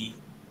the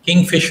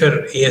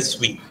Kingfisher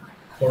ASV,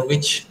 for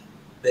which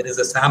there is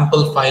a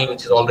sample file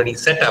which is already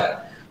set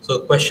up. So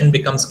the question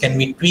becomes, can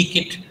we tweak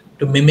it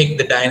to mimic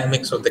the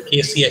dynamics of the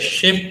KCS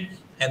ship,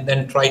 and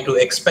then try to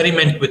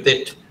experiment with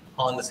it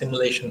on the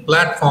simulation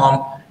platform,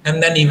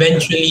 and then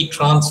eventually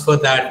transfer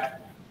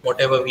that,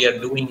 whatever we are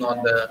doing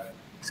on the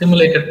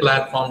simulated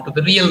platform, to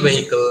the real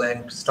vehicle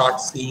and start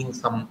seeing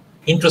some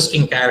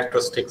interesting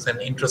characteristics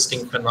and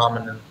interesting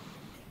phenomenon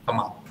come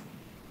up.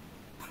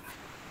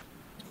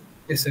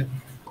 Yes, sir.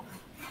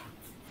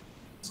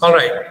 All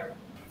right.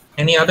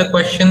 Any other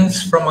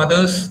questions from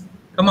others?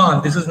 Come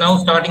on, this is now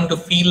starting to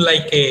feel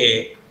like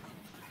a,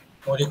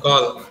 what do you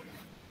call,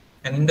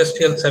 an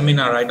industrial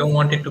seminar. I don't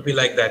want it to be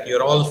like that.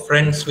 You're all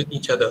friends with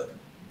each other.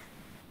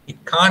 It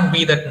can't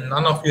be that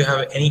none of you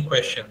have any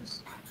questions.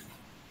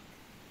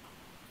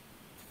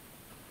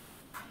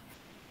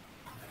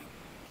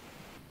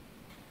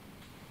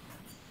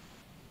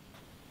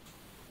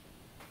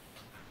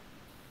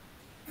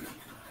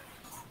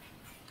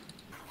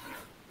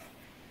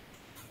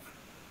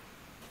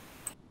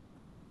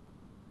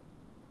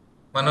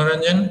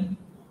 Manoranjan,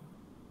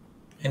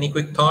 any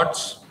quick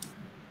thoughts?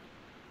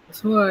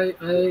 So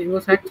I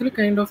was actually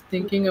kind of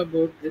thinking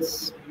about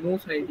this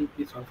Moose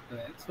IDP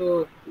software.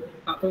 So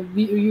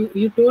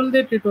you told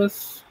that it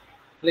was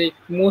like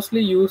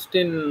mostly used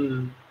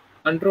in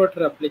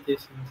underwater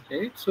applications,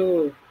 right?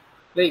 So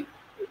like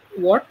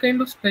what kind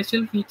of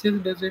special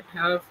features does it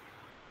have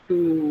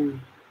to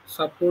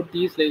support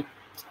these, like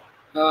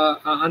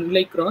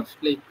unlike ROS?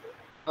 Like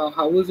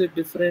how is it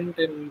different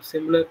and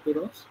similar to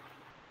ROS?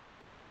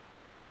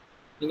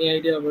 Any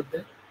idea about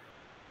that?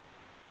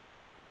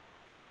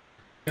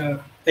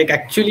 Like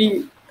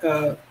actually,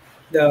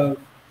 the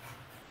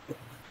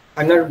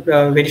I'm not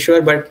very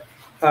sure, but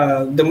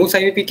the Moose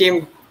IVP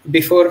came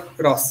before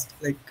ROS.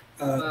 Like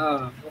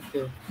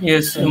Okay.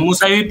 Yes, Moose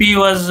IVP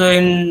was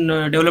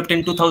developed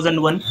in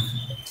 2001.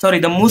 Sorry,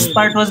 the Moose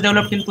part was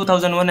developed in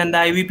 2001 and the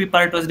IVP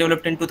part was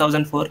developed in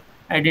 2004.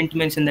 I didn't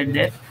mention that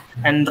there.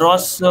 And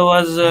ROS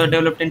was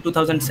developed in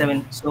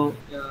 2007. So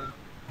Yeah.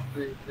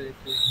 Right.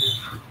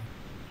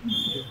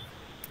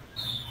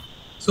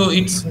 So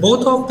it's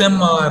both of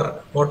them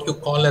are what you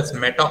call as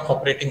meta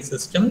operating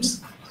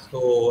systems.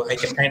 So I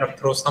can kind of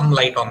throw some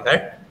light on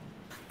that.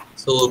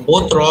 So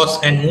both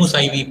ROS and Moose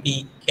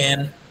IVP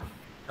can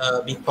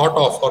be thought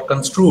of or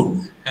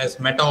construed as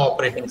meta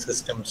operating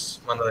systems,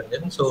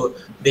 Manoranjan. So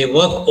they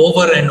work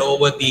over and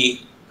over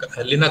the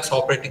Linux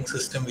operating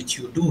system which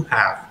you do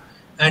have.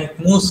 And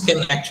Moose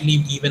can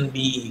actually even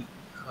be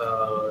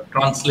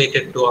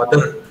translated to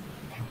other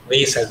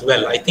ways as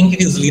well. I think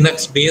it is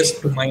Linux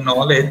based to my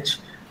knowledge,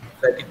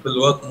 that it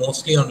will work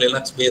mostly on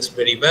Linux based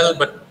very well,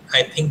 but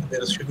I think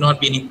there should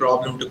not be any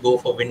problem to go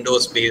for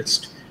Windows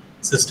based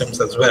systems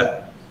as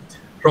well.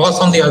 ROS,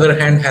 on the other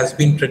hand, has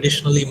been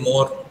traditionally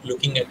more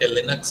looking at a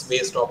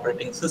Linux-based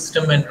operating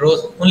system, and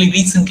only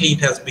recently it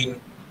has been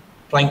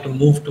trying to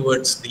move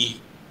towards the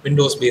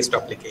Windows-based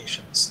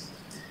applications.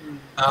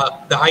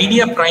 The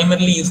idea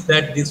primarily is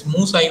that this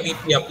Moose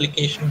IVP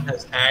application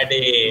has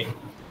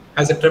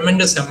a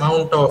tremendous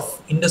amount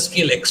of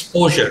industrial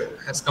exposure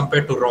as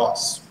compared to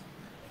ROS,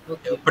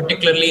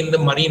 particularly in the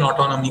marine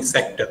autonomy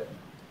sector.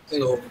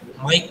 So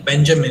Mike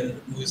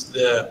Benjamin, who is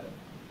the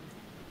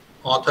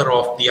author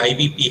of the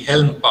IVP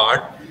Helm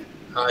part,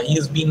 he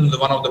has been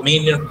one of the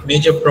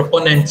major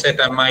proponents at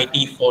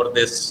MIT for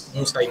this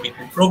Moose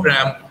IVP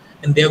program,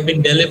 and they have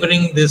been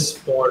delivering this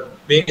for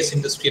various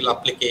industrial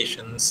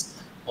applications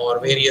or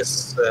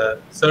various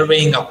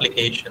surveying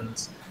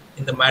applications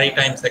in the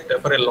maritime sector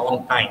for a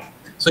long time.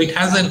 So it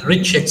has a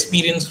rich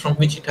experience from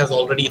which it has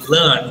already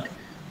learned,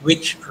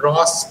 which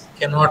ROS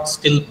cannot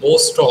still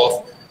boast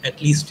of,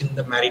 at least in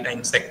the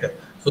maritime sector.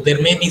 So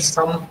there may be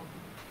some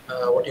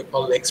what you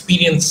call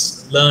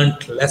experience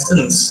learned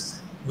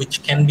lessons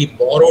which can be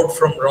borrowed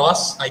from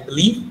ROS, I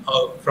believe,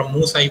 from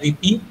Moose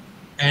IVP,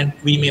 and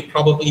we may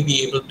probably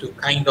be able to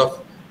kind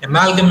of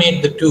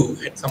amalgamate the two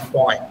at some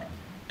point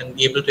and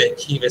be able to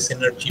achieve a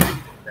synergy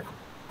between them.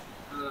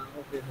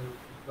 Okay.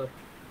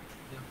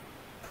 Yeah.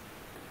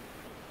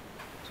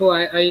 So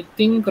I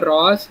think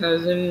ROS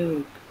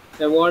hasn't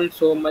evolved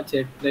so much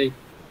yet. Like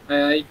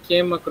I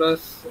came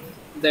across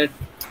that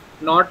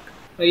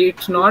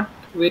it's not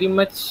very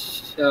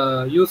much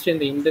used in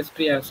the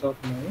industry as of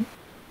now.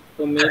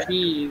 So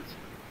maybe,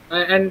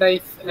 and I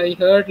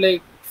heard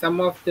like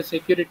some of the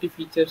security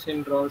features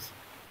in ROS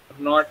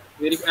are not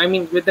very. I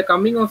mean, with the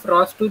coming of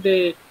ROS 2,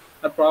 they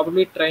are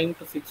probably trying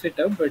to fix it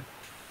up. But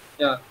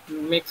yeah,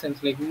 makes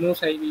sense. Like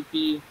Moose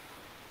IVP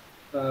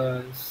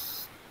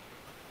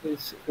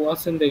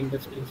was in the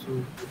industry,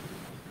 so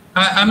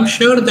I'm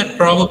sure that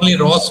probably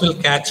ROS will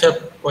catch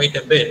up quite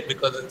a bit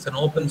because it's an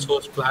open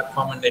source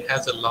platform and it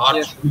has a large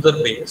Yes. user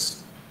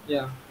base.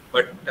 Yeah.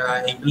 But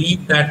I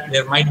believe that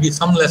there might be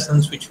some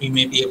lessons which we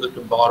may be able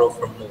to borrow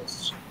from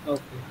those.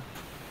 Okay.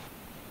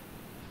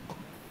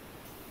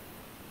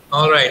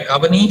 All right,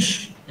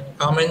 Avanish, any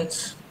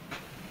comments?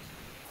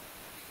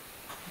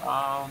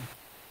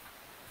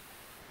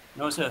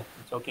 No, sir,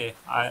 it's okay.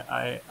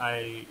 I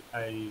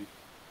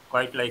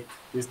quite like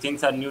these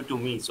things are new to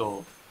me,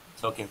 so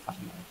it's okay, fine.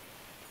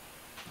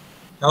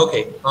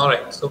 Okay, all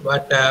right. So,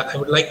 but I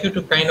would like you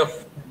to kind of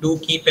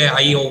keep an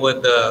eye over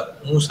the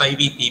Moose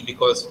IVP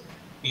because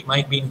we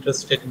might be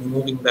interested in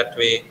moving that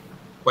way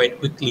quite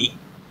quickly.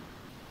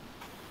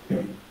 At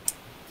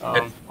some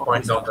Okay,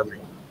 point down sir. the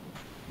line.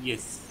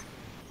 Yes.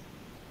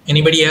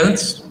 Anybody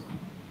else?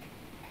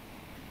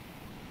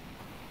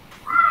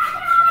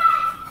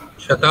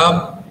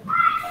 Shatab?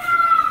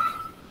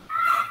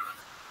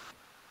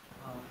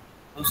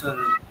 No, sir,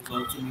 it's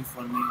also new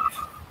for me.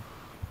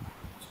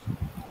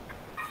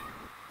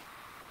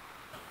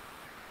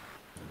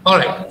 All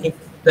right. If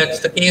that's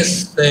the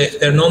case, if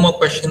there are no more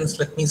questions,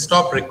 let me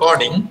stop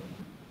recording.